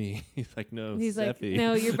 no, it's me. He's like, no, He's Sephi. like,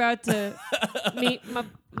 no, you're about to meet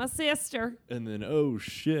my sister. And then, oh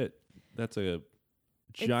shit, that's a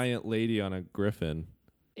giant lady on a griffin.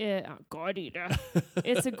 God eater.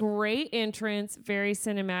 It's a great entrance, very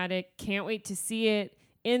cinematic. Can't wait to see it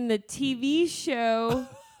in the TV show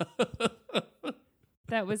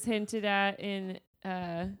that was hinted at in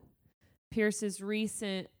Pierce's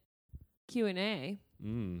recent Q&A.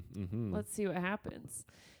 Let's see what happens.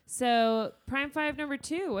 So Prime 5 number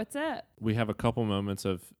 2, what's up? We have a couple moments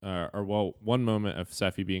of, one moment of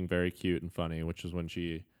Seffi being very cute and funny, which is when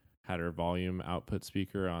she had her volume output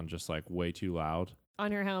speaker on just like way too loud.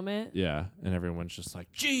 On her helmet? Yeah, and everyone's just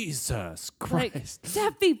like, Jesus Like, Christ.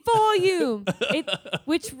 Seffi, volume!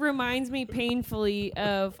 Which reminds me painfully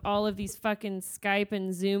of all of these fucking Skype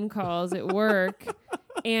and Zoom calls at work.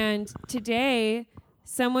 And today,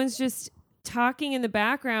 someone's just talking in the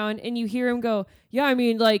background, and you hear him go, yeah, I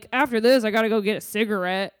mean, like, after this, I gotta go get a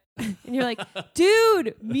cigarette. And you're like,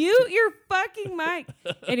 dude, mute your fucking mic.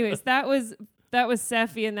 Anyways, that was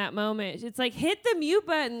Seffi in that moment. It's like, hit the mute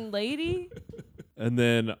button, lady. And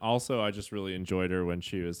then also, I just really enjoyed her when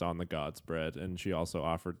she was on the God's bread, and she also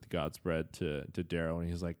offered the God's bread to Daryl, and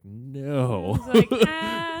he's like, no.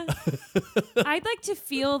 I was like, I'd like to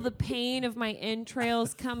feel the pain of my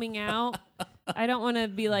entrails coming out. I don't want to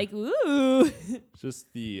be like, ooh,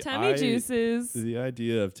 Just the tummy juices. The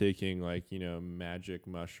idea of taking magic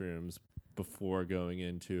mushrooms before going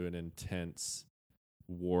into an intense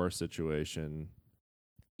war situation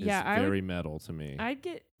is very metal to me. I'd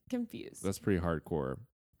get confused. That's pretty hardcore.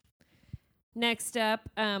 Next up,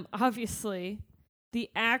 obviously, the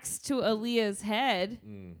axe to Aaliyah's head,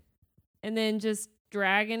 and then just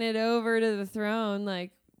dragging it over to the throne.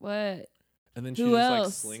 Like, what? And then she Who just else?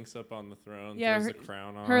 like slinks up on the throne, Yeah, throws the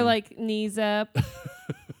crown on. Her like knees up.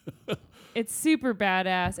 It's super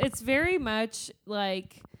badass. It's very much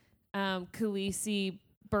like Khaleesi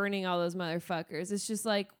burning all those motherfuckers. It's just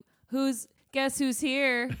like, guess who's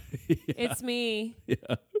here? Yeah. It's me. Yeah.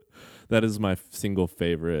 That is my single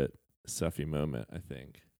favorite Seffi moment, I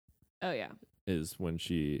think. Oh, yeah. Is when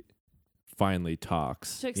she finally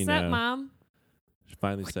talks. She's like, "Sup, Mom?" She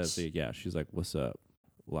finally says, yeah, she's like, what's up,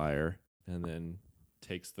 liar? And then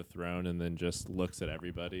takes the throne and then just looks at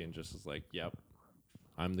everybody and just is like, yep,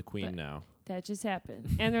 I'm the queen now. That just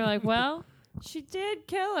happened. And they're like, well, she did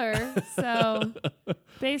kill her. So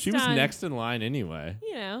she was next in line anyway.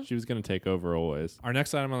 She was going to take over always. Our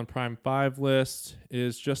next item on the Prime 5 list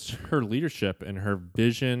is just her leadership and her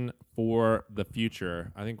vision for the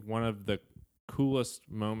future. I think one of the coolest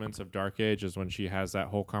moments of Dark Age is when she has that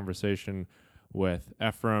whole conversation with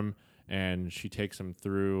Ephraim, and she takes him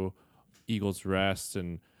through Eagle's Rest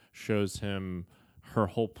and shows him her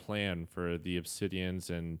whole plan for the Obsidians.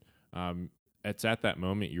 And it's at that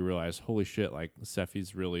moment you realize, holy shit, like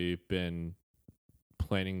Seffi's really been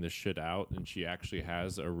planning this shit out, and she actually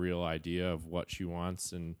has a real idea of what she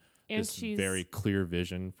wants and this very clear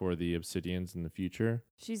vision for the Obsidians in the future.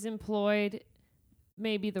 She's employed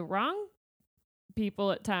maybe the wrong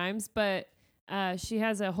people at times, but she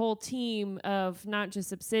has a whole team of not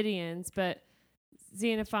just Obsidians, but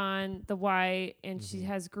Xenophon, the white, and she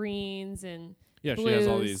has greens and blues. She has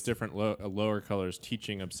all these different lower colors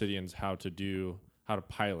teaching Obsidians how to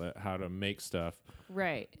pilot, how to make stuff.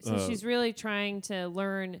 Right. So she's really trying to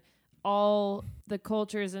learn all the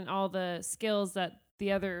cultures and all the skills that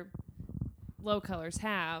the other low colors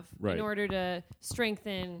have in order to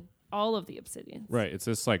strengthen all of the Obsidians. Right. It's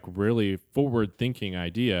this like really forward-thinking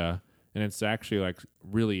idea, and it's actually like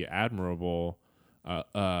really admirable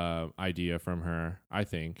idea from her, I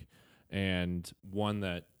think, and one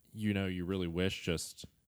that you really wish just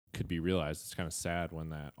could be realized. It's kind of sad when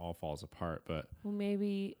that all falls apart, but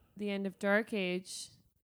maybe the end of Dark Age,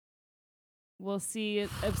 we'll see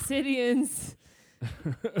Obsidians.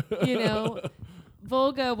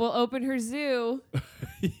 Volga will open her zoo.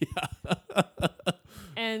 Yeah.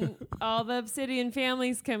 And all the Obsidian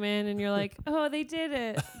families come in, and you're like, oh, they did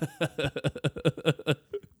it.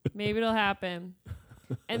 Maybe it'll happen.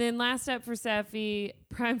 And then last up for Seffi,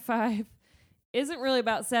 Prime 5 isn't really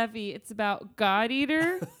about Seffi. It's about God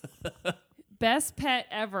Eater. Best pet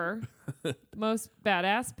ever. Most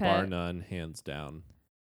badass pet. Bar none, hands down.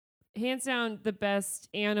 Hands down the best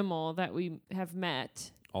animal that we have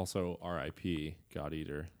met. Also, R.I.P. God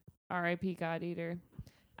Eater. R.I.P. God Eater.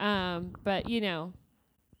 But,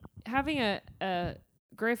 having a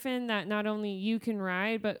griffin that not only you can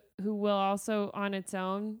ride, but who will also on its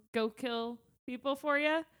own go kill people for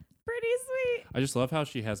you, pretty sweet. I just love how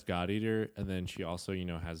she has God Eater, and then she also,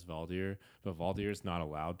 has Valdir, but Valdir's not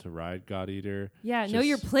allowed to ride God Eater. Yeah, know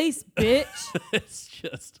your place, bitch. It's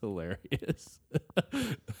just hilarious.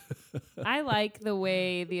 I like the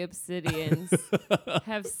way the Obsidians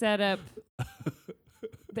have set up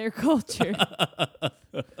their culture.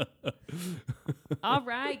 All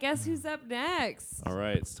right, guess who's up next? All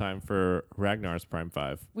right, it's time for Ragnar's Prime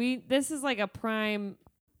 5. This is like a Prime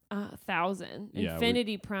 1,000,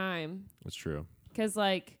 Infinity Prime. That's true. Because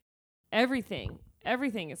everything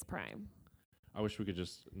is Prime. I wish we could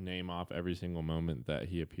just name off every single moment that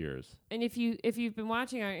he appears. And if you've been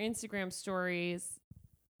watching our Instagram stories,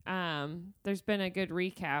 there's been a good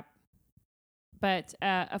recap. But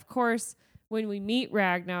of course, when we meet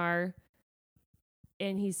Ragnar,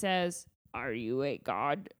 and he says, "Are you a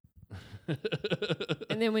god?"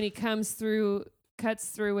 And then when he cuts through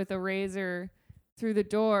with a razor through the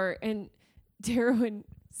door, and Darrow and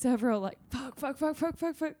Severo like, fuck.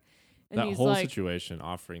 And that he's whole like, situation,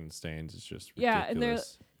 offering the stains, is just yeah,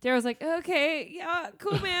 ridiculous. and Darrow's like, okay, yeah,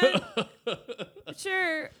 cool, man.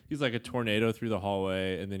 Sure. He's like a tornado through the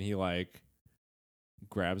hallway, and then he like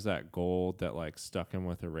grabs that gold that like stuck him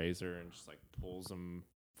with a razor and just like pulls him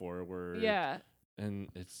forward. Yeah. And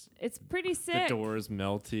it's pretty sick. The door is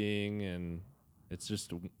melting, and it's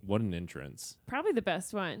just what an entrance. Probably the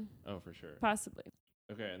best one. Oh, for sure. Possibly.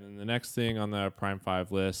 Okay, and then the next thing on the Prime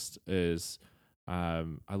 5 list is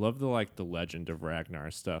I love the legend of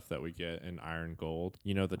Ragnar stuff that we get in Iron Gold.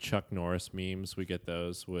 You know, the Chuck Norris memes, we get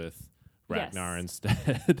those with Ragnar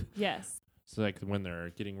instead. Yes. So like when they're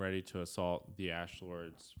getting ready to assault the Ash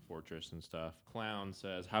Lord's fortress and stuff, Clown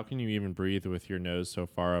says, "How can you even breathe with your nose so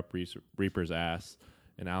far up Reaper's ass?"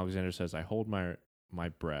 And Alexander says, "I hold my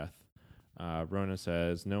breath." Rona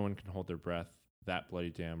says, "No one can hold their breath that bloody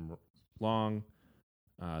damn long."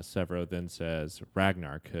 Severo then says,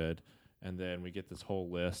 "Ragnar could." And then we get this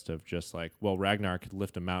whole list of just like, well, Ragnar could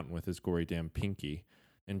lift a mountain with his gory damn pinky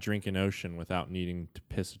and drink an ocean without needing to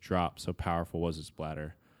piss a drop, so powerful was his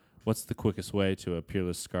bladder. What's the quickest way to a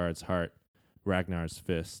peerless Skard's heart? Ragnar's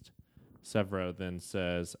fist. Severo then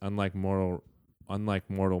says, unlike mortal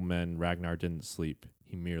men, Ragnar didn't sleep.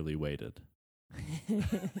 He merely waited.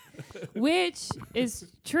 Which is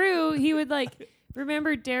true. He would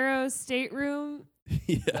remember Darrow's stateroom.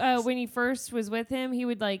 Yes. When he first was with him, he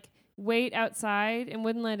would wait outside and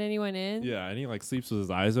wouldn't let anyone in. Yeah, and he sleeps with his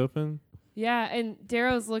eyes open. Yeah, and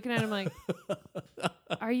Darrow's looking at him like,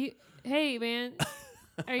 hey man,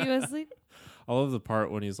 are you asleep? I love the part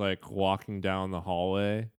when he's walking down the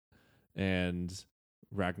hallway and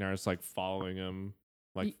Ragnar's following him.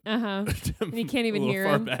 And he can't even hear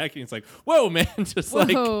far him. Back, and he's like, "Whoa, man!" Just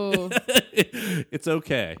Whoa. It's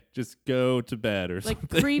okay. Just go to bed or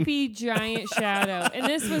something. Creepy giant shadow. And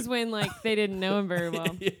this was when they didn't know him very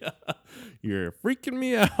well. Yeah. You're freaking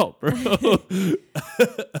me out, bro.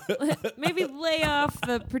 Maybe lay off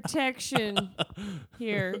the protection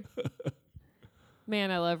here.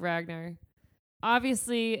 Man, I love Ragnar.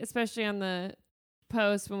 Obviously, especially on the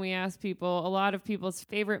post when we asked people, a lot of people's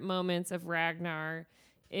favorite moments of Ragnar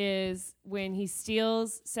is when he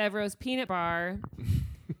steals Severo's peanut bar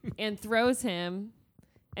and throws him,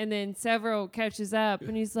 and then Severo catches up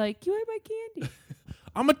and he's like, "You ate my candy."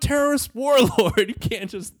 I'm a terrorist warlord. You can't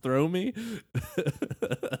just throw me.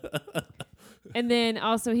 And then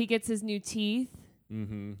also he gets his new teeth.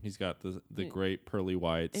 Mm-hmm. He's got the great pearly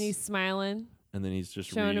whites. And he's smiling. And then he's just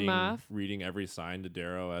showing him off. reading every sign to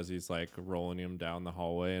Darrow as he's rolling him down the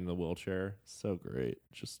hallway in the wheelchair. So great.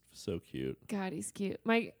 Just so cute. God, he's cute.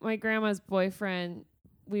 My grandma's boyfriend,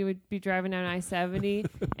 we would be driving down I-70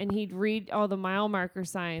 and he'd read all the mile marker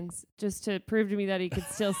signs just to prove to me that he could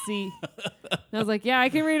still see. And I was like, yeah, I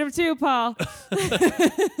can read them too, Paul.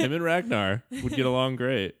 Him and Ragnar would get along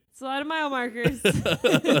great. It's a lot of mile markers.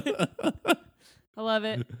 I love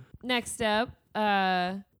it. Next up,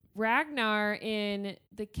 Ragnar in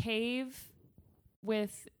the cave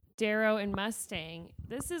with Darrow and Mustang.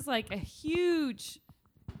 This is a huge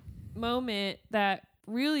moment that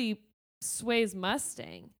really sways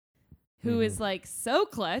Mustang, who is so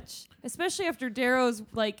clutch, especially after Darrow's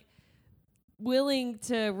willing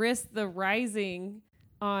to risk the rising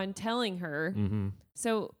on telling her. Mm-hmm.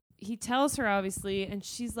 So he tells her, obviously, and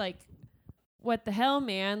she's like, what the hell,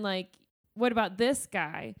 man? What about this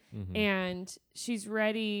guy? Mm-hmm. And she's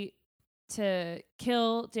ready to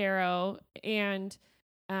kill Darrow. And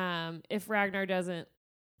if Ragnar doesn't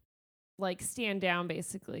stand down,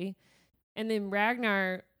 basically. And then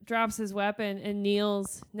Ragnar drops his weapon and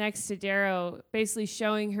kneels next to Darrow, basically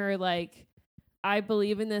showing her I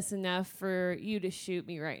believe in this enough for you to shoot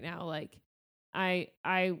me right now.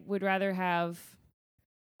 I would rather have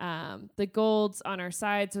the golds on our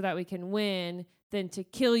side so that we can win than to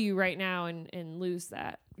kill you right now and lose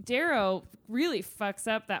that. Darrow really fucks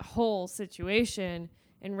up that whole situation,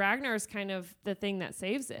 and Ragnar's kind of the thing that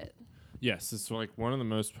saves it. Yes, it's one of the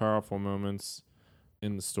most powerful moments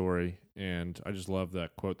in the story, and I just love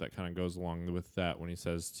that quote that kind of goes along with that when he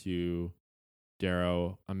says to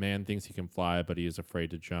Darrow, "A man thinks he can fly, but he is afraid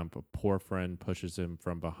to jump. A poor friend pushes him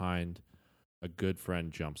from behind. A good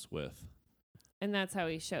friend jumps with." And that's how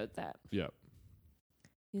he showed that. Yep.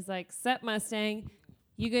 He's like, "Sup, Mustang.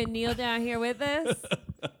 You gonna kneel down here with us?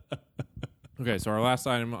 Okay, so our last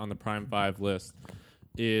item on the Prime 5 list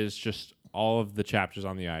is just all of the chapters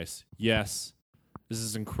on the ice. Yes, this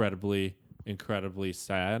is incredibly, incredibly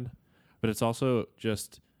sad, but it's also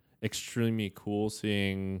just extremely cool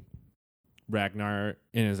seeing Ragnar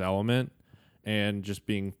in his element and just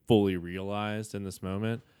being fully realized in this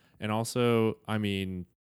moment. And also, I mean,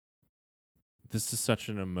 this is such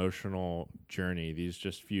an emotional journey, these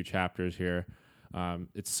just few chapters here.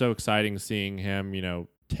 It's so exciting seeing him,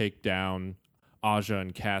 take down Aja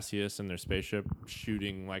and Cassius in their spaceship,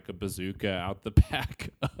 shooting like a bazooka out the back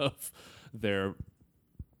of their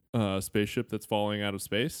spaceship that's falling out of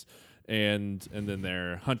space. And then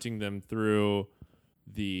they're hunting them through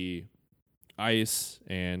the ice,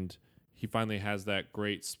 and he finally has that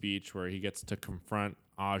great speech where he gets to confront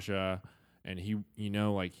Aja, and he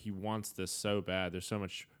wants this so bad. There's so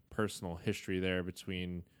much personal history there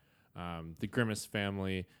between the Grimace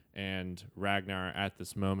family and Ragnar at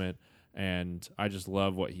this moment, and I just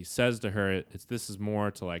love what he says to her. This is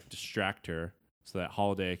more to like distract her so that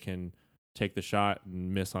Holiday can take the shot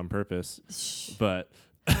and miss on purpose. But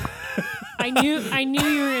I knew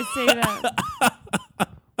you were gonna say that.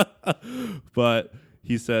 But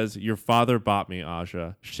he says, "Your father bought me,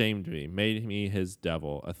 Aja, shamed me, made me his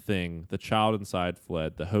devil, a thing. The child inside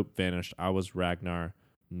fled, the hope vanished. I was Ragnar,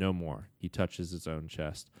 no more." He touches his own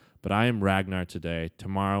chest. "But I am Ragnar today,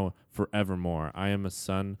 tomorrow, forevermore. I am a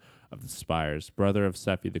son of the spires, brother of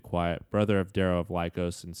Sephi the Quiet, brother of Darrow of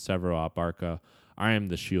Lycos and Severo Abarca. I am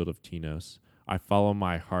the shield of Tinos. I follow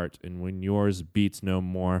my heart, and when yours beats no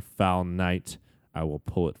more, foul night, I will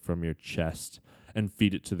pull it from your chest and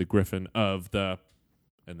feed it to the griffin of the..."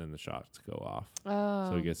 And then the shots go off.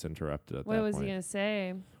 Oh. So he gets interrupted at that What point. was he gonna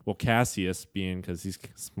say? Well, Cassius, being because he's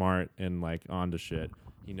smart and like onto shit,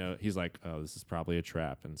 he's like, "Oh, this is probably a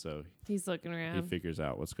trap," and so He's looking he around. figures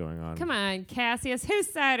out what's going on. Come on, Cassius.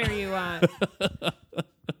 Whose side are you on?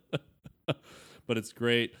 But it's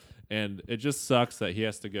great, and it just sucks that he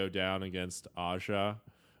has to go down against Aja.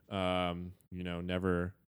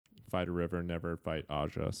 Never fight a river, never fight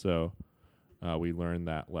Aja. So we learned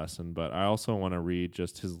that lesson. But I also want to read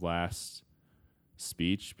just his last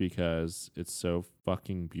speech because it's so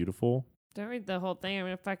fucking beautiful. Don't read the whole thing. I'm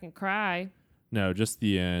gonna fucking cry. No, just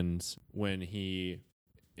the end when he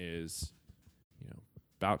is,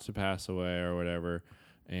 about to pass away or whatever,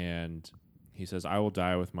 and he says, "I will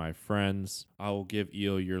die with my friends. I will give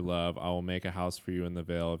Eel your love. I will make a house for you in the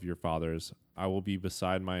vale of your fathers. I will be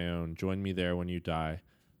beside my own. Join me there when you die.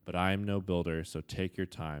 But I am no builder, so take your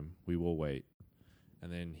time. We will wait."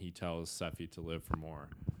 And then he tells Sephi to live for more.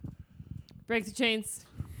 Break the chains.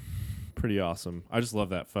 Pretty awesome. I just love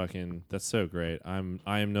that that's so great. I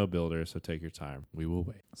am no builder, so take your time. We will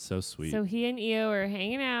wait. So sweet. So he and Io are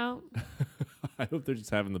hanging out. I hope they're just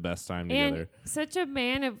having the best time And together. such a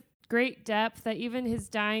man of great depth that even his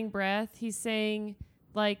dying breath, he's saying,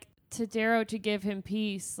 like, to Darrow to give him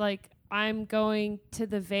peace. Like, I'm going to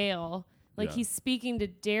the Vale. Like, Yeah. he's speaking to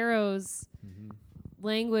Darrow's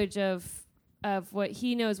language of what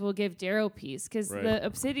he knows will give Darrow peace. Because Right. the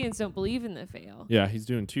Obsidians don't believe in the Vale. Yeah, he's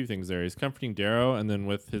doing two things there. He's comforting Darrow, and then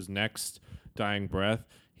with his next dying breath,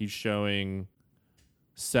 he's showing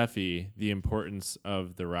Sephi the importance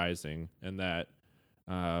of the Rising, and that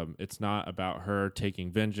it's not about her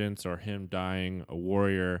taking vengeance or him dying a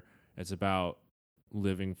warrior. It's about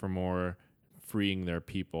living for more, freeing their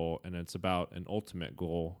people, and it's about an ultimate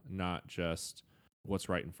goal, not just what's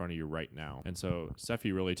right in front of you right now. And so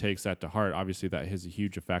Sephi really takes that to heart. Obviously, that has a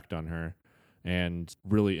huge effect on her and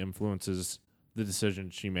really influences the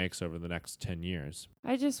decisions she makes over the next 10 years.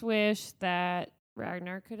 I just wish that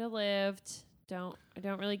Ragnar could have lived. I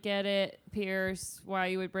don't really get it, Pierce, why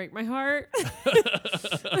you would break my heart.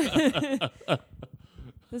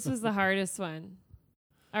 This was the hardest one.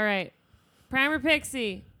 All right. Primer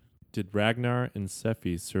Pixie. Did Ragnar and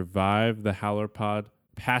Sephi survive the Howlerpod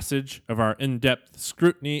passage of our in-depth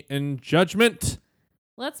scrutiny and judgment?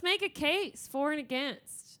 Let's make a case for and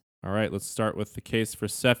against. All right, let's start with the case for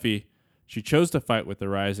Sephi. She chose to fight with the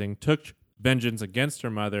Rising, took vengeance against her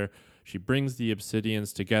mother. She brings the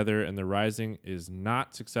Obsidians together, and the Rising is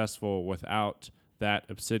not successful without that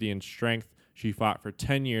Obsidian strength. She fought for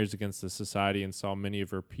 10 years against the Society and saw many of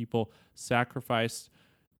her people sacrificed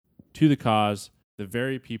to the cause, the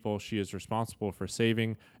very people she is responsible for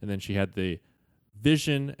saving. And then she had the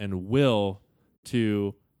vision and will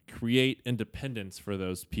to create independence for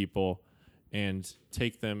those people and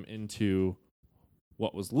take them into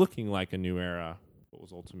what was looking like a new era, but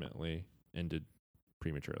was ultimately ended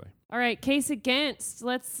prematurely. All right, case against.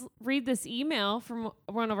 Let's read this email from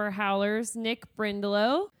one of our howlers, Nick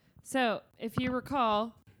Brindalow. So, if you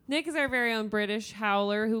recall, Nick is our very own British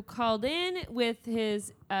howler who called in with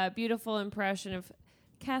his beautiful impression of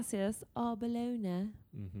Cassius or Bologna.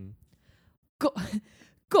 Mm-hmm.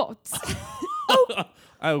 Gods.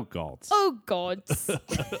 Oh, God. Oh, gods.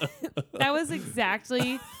 That was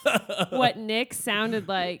exactly what Nick sounded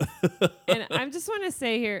like. And I just want to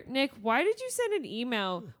say here, Nick, why did you send an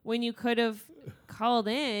email when you could have called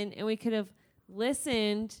in and we could have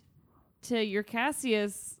listened to your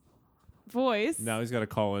Cassius voice? Now he's got to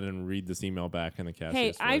call in and read this email back in the Cassius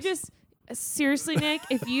Hey, voice. I just... Seriously, Nick,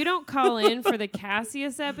 if you don't call in for the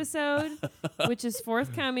Cassius episode, which is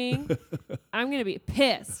forthcoming, I'm going to be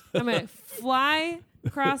pissed. I'm going to fly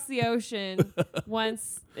across the ocean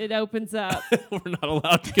once it opens up. We're not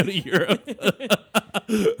allowed to go to Europe.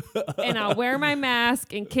 And I'll wear my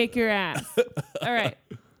mask and kick your ass. All right.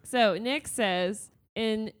 So Nick says,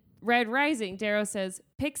 in Red Rising, Darrow says,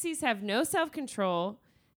 pixies have no self-control.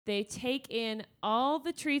 They take in all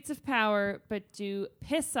the treats of power, but do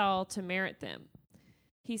piss all to merit them.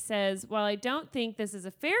 He says, while I don't think this is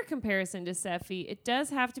a fair comparison to Sephi, it does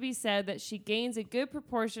have to be said that she gains a good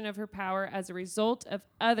proportion of her power as a result of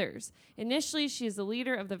others. Initially, she is the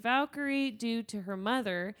leader of the Valkyrie due to her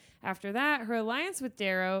mother. After that, her alliance with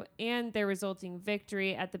Darrow and their resulting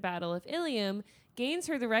victory at the Battle of Ilium gains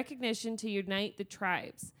her the recognition to unite the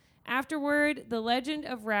tribes. Afterward, the legend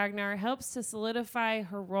of Ragnar helps to solidify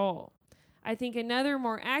her role. I think another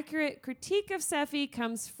more accurate critique of Sephi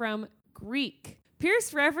comes from Greek.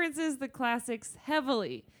 Pierce references the classics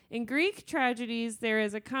heavily. In Greek tragedies, there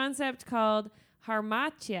is a concept called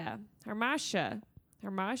harmatia.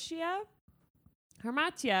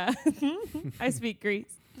 I speak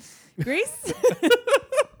Greece. Greece?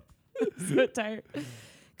 So tired.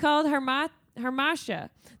 Called harmatia,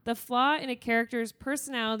 the flaw in a character's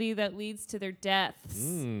personality that leads to their deaths.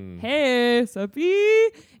 Hey, Sephi.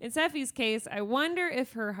 In Sephi's case, I wonder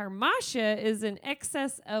if her harmatia is an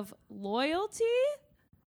excess of loyalty?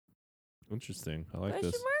 Interesting. I like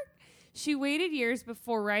this. She waited years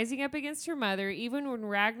before rising up against her mother, even when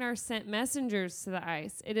Ragnar sent messengers to the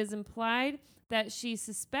ice. It is implied that she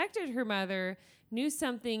suspected her mother knew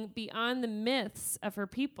something beyond the myths of her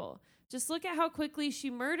people. Just look at how quickly she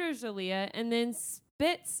murders Aaliyah and then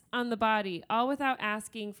spits on the body, all without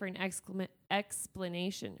asking for an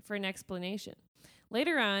explanation.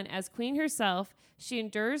 Later on, as queen herself, she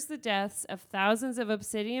endures the deaths of thousands of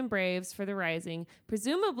Obsidian braves for the Rising,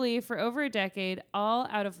 presumably for over a decade, all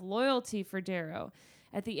out of loyalty for Darrow.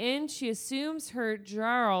 At the end, she assumes her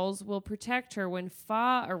Jarls will protect her when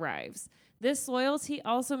Fa arrives. This loyalty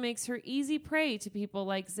also makes her easy prey to people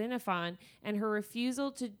like Xenophon, and her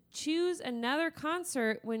refusal to choose another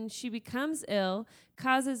consort when she becomes ill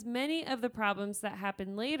causes many of the problems that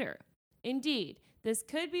happen later. Indeed, this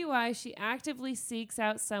could be why she actively seeks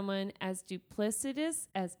out someone as duplicitous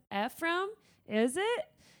as Ephraim. Is it?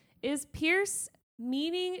 Is Pierce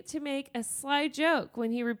meaning to make a sly joke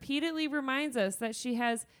when he repeatedly reminds us that she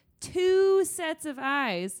has 2 sets of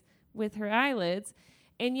eyes with her eyelids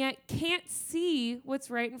and yet can't see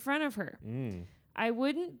what's right in front of her? I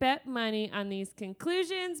wouldn't bet money on these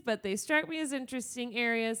conclusions, but they struck me as interesting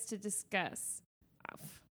areas to discuss.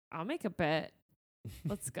 I'll make a bet.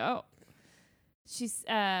 Let's go.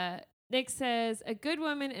 Nick says, a good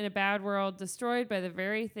woman in a bad world destroyed by the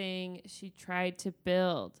very thing she tried to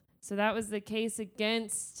build. So that was the case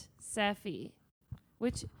against Sephi,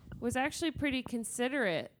 which was actually pretty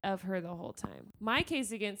considerate of her the whole time. My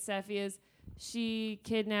case against Sephi is she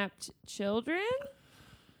kidnapped children.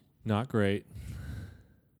 Not great.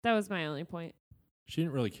 That was my only point. She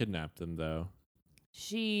didn't really kidnap them, though.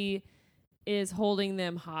 She is holding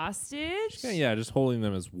them hostage. Yeah, just holding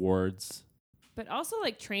them as wards. But also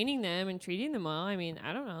like training them and treating them well. I mean,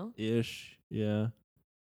 I don't know. Ish, yeah.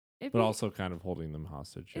 But also kind of holding them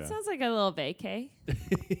hostage, yeah. It sounds like a little vacay.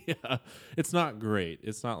 Yeah. It's not great.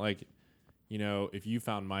 It's not like, if you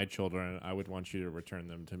found my children, I would want you to return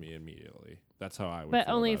them to me immediately. That's how I would But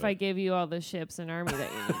feel only about if it. I give you all the ships and army that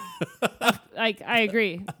you need. Like, I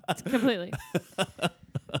agree. Completely. All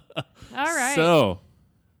right. So,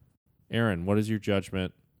 Aaron, what is your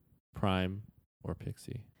judgment? Prime or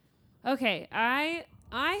Pixie? Okay,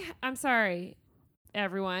 I'm sorry,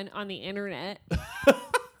 everyone on the internet,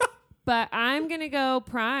 but I'm going to go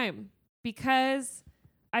Prime because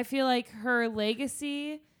I feel like her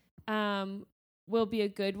legacy will be a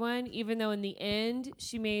good one, even though in the end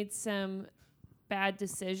she made some bad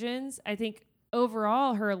decisions. I think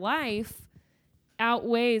overall her life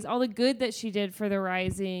outweighs all the good that she did for the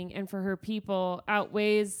Rising and for her people,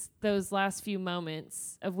 outweighs those last few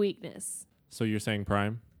moments of weakness. So you're saying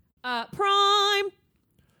Prime? Prime.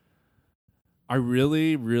 I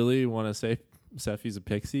really, really want to say Seffi's a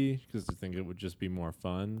pixie because I think it would just be more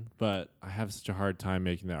fun. But I have such a hard time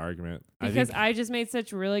making that argument. Because I just made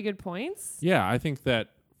such really good points? Yeah, I think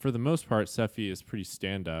that for the most part, Seffi is pretty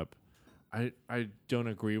stand-up. I don't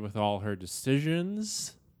agree with all her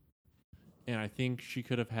decisions. And I think she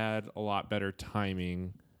could have had a lot better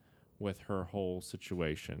timing with her whole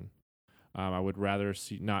situation. I would rather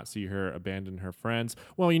not see her abandon her friends.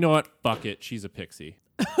 Well, you know what? Fuck it. She's a pixie.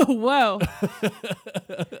 Whoa.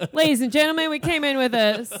 Ladies and gentlemen, we came in with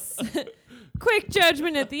a quick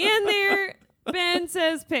judgment at the end there. Ben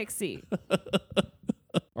says pixie.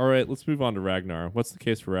 All right, let's move on to Ragnar. What's the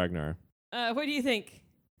case for Ragnar? What do you think?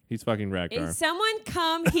 He's fucking Ragnar. Is someone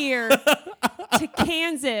come here to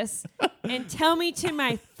Kansas and tell me to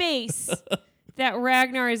my face that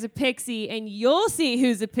Ragnar is a pixie, and you'll see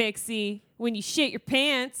who's a pixie when you shit your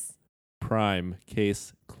pants. Prime.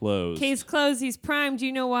 Case closed. Case closed. He's primed. Do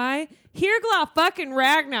you know why? Hirgla fucking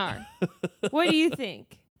Ragnar. What do you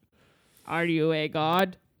think? Are you a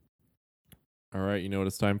god? All right, you know what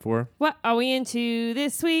it's time for? What are we into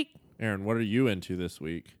this week? Aaron, what are you into this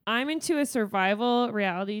week? I'm into a survival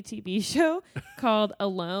reality TV show called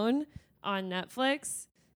Alone on Netflix.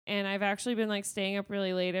 And I've actually been like staying up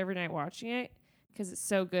really late every night watching it because it's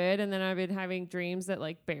so good. And then I've been having dreams that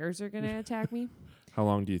like bears are going to attack me. How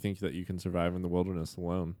long do you think that you can survive in the wilderness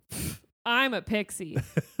alone? I'm a pixie.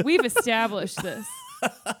 We've established this.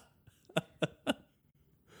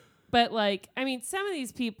 But like, I mean, some of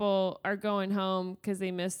these people are going home because they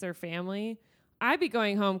miss their family. I'd be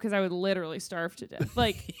going home because I would literally starve to death.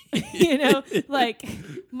 Like, you know, like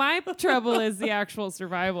my trouble is the actual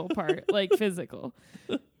survival part, like physical.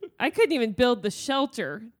 I couldn't even build the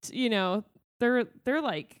shelter. You know, they're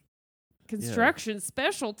like construction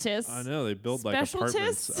specialists. I know they build like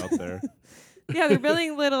apartments out there. Yeah, they're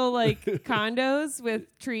building little like condos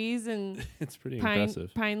with trees and it's pretty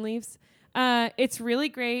impressive. Pine leaves. It's really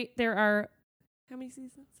great. There are how many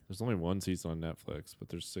seasons? There's only one season on Netflix, but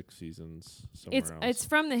there's 6 seasons somewhere else. It's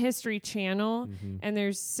from the History Channel, and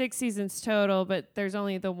there's 6 seasons total, but there's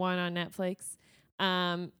only the one on Netflix.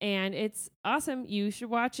 And it's awesome. You should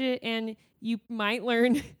watch it, and you might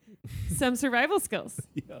learn some survival skills.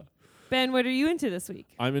 Yeah. Ben, what are you into this week?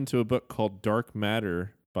 I'm into a book called Dark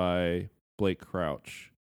Matter by Blake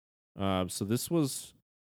Crouch. So this was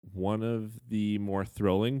one of the more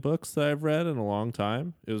thrilling books that I've read in a long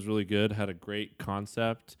time. It was really good, had a great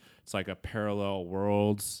concept. It's like a parallel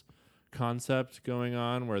worlds concept going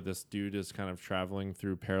on where this dude is kind of traveling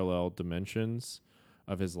through parallel dimensions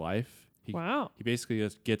of his life. Wow. He basically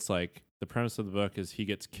just gets like, the premise of the book is he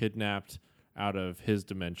gets kidnapped out of his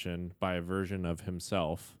dimension by a version of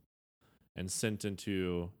himself and sent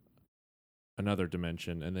into another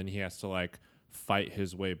dimension. And then he has to like fight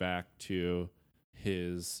his way back to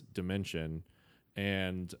his dimension,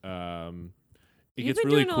 and it gets really cool. You've been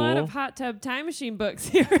doing a lot of hot tub time machine books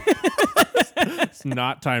here. It's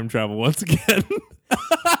not time travel once again.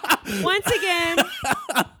 Once again,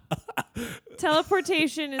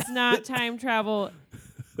 teleportation is not time travel.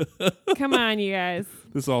 Come on, you guys.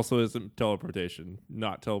 This also isn't teleportation,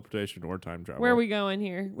 not teleportation or time travel. Where are we going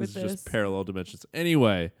here with this? Is just parallel dimensions.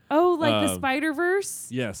 Anyway. Oh, like the Spider-Verse?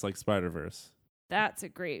 Yes, like Spider-Verse. That's a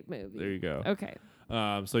great movie. There you go. Okay.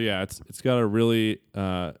 So yeah, it's got a really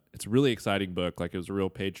it's a really exciting book. Like it was a real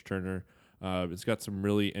page turner. It's got some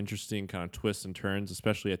really interesting kind of twists and turns,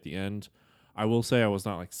 especially at the end. I will say I was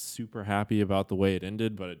not like super happy about the way it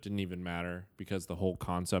ended, but it didn't even matter because the whole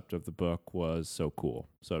concept of the book was so cool.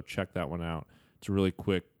 So check that one out. It's a really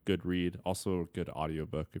quick, good read. Also a good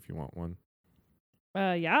audiobook if you want one.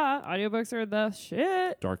 Yeah, audiobooks are the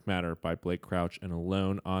shit. Dark Matter by Blake Crouch and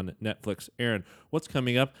Alone on Netflix. Aaron, what's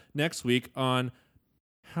coming up next week on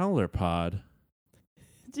Howler Pod?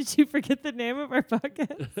 Did you forget the name of our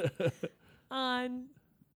podcast? On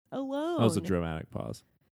Alone. That was a dramatic pause.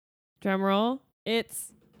 Drum roll.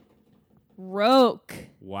 It's Roke.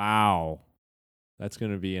 Wow. That's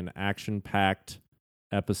going to be an action-packed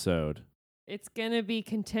episode. It's going to be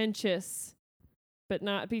contentious, but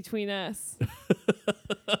not between us.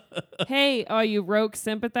 Hey, all you Roke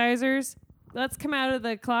sympathizers, let's come out of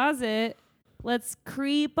the closet. Let's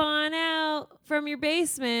creep on out from your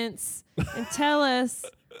basements and tell us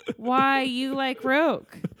why you like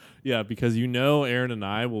Roke. Yeah, because you know Aaron and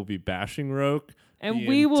I will be bashing Roke and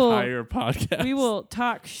the entire podcast. We will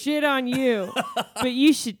talk shit on you, but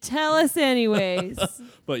you should tell us anyways.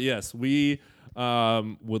 But yes, we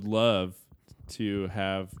would love to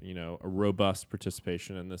have, a robust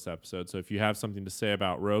participation in this episode. So if you have something to say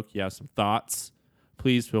about Roke, you have some thoughts,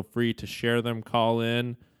 please feel free to share them, call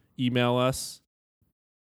in, email us.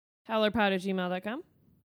 howlerpod@gmail.com.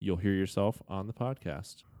 you'll hear yourself on the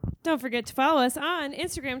podcast. Don't forget to follow us on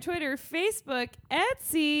Instagram, Twitter, Facebook,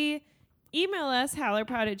 Etsy. Email us,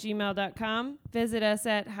 howlerpod@gmail.com. Visit us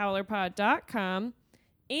at howlerpod.com.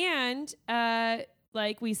 And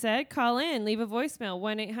like we said, call in, leave a voicemail,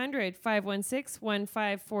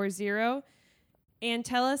 1-800-516-1540, and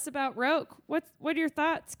tell us about Roke. What are your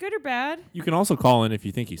thoughts, good or bad? You can also call in if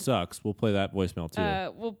you think he sucks. We'll play that voicemail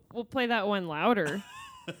too. We'll play that one louder.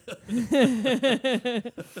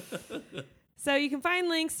 So you can find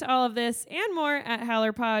links to all of this and more at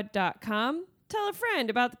howlerpod.com. Tell a friend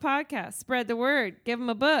about the podcast. Spread the word. Give them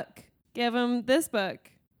a book. Give them this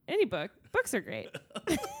book. Any book. Books are great.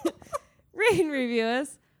 Rate and review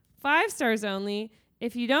us. 5 stars only.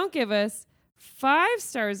 If you don't give us 5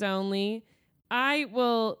 stars only, I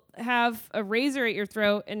will have a razor at your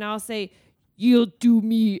throat and I'll say, yield to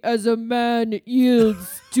me as a man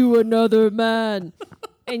yields to another man.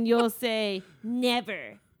 And you'll say,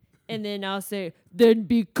 never. And then I'll say, then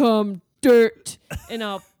become dirt. And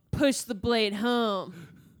I'll push the blade home.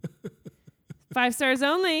 5 stars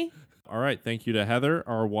only. All right. Thank you to Heather,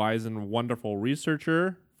 our wise and wonderful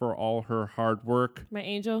researcher, for all her hard work My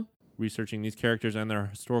angel. researching these characters and their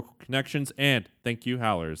historical connections. And thank you,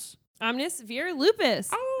 Howlers. Omnis vir lupus.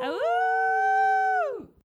 Oh.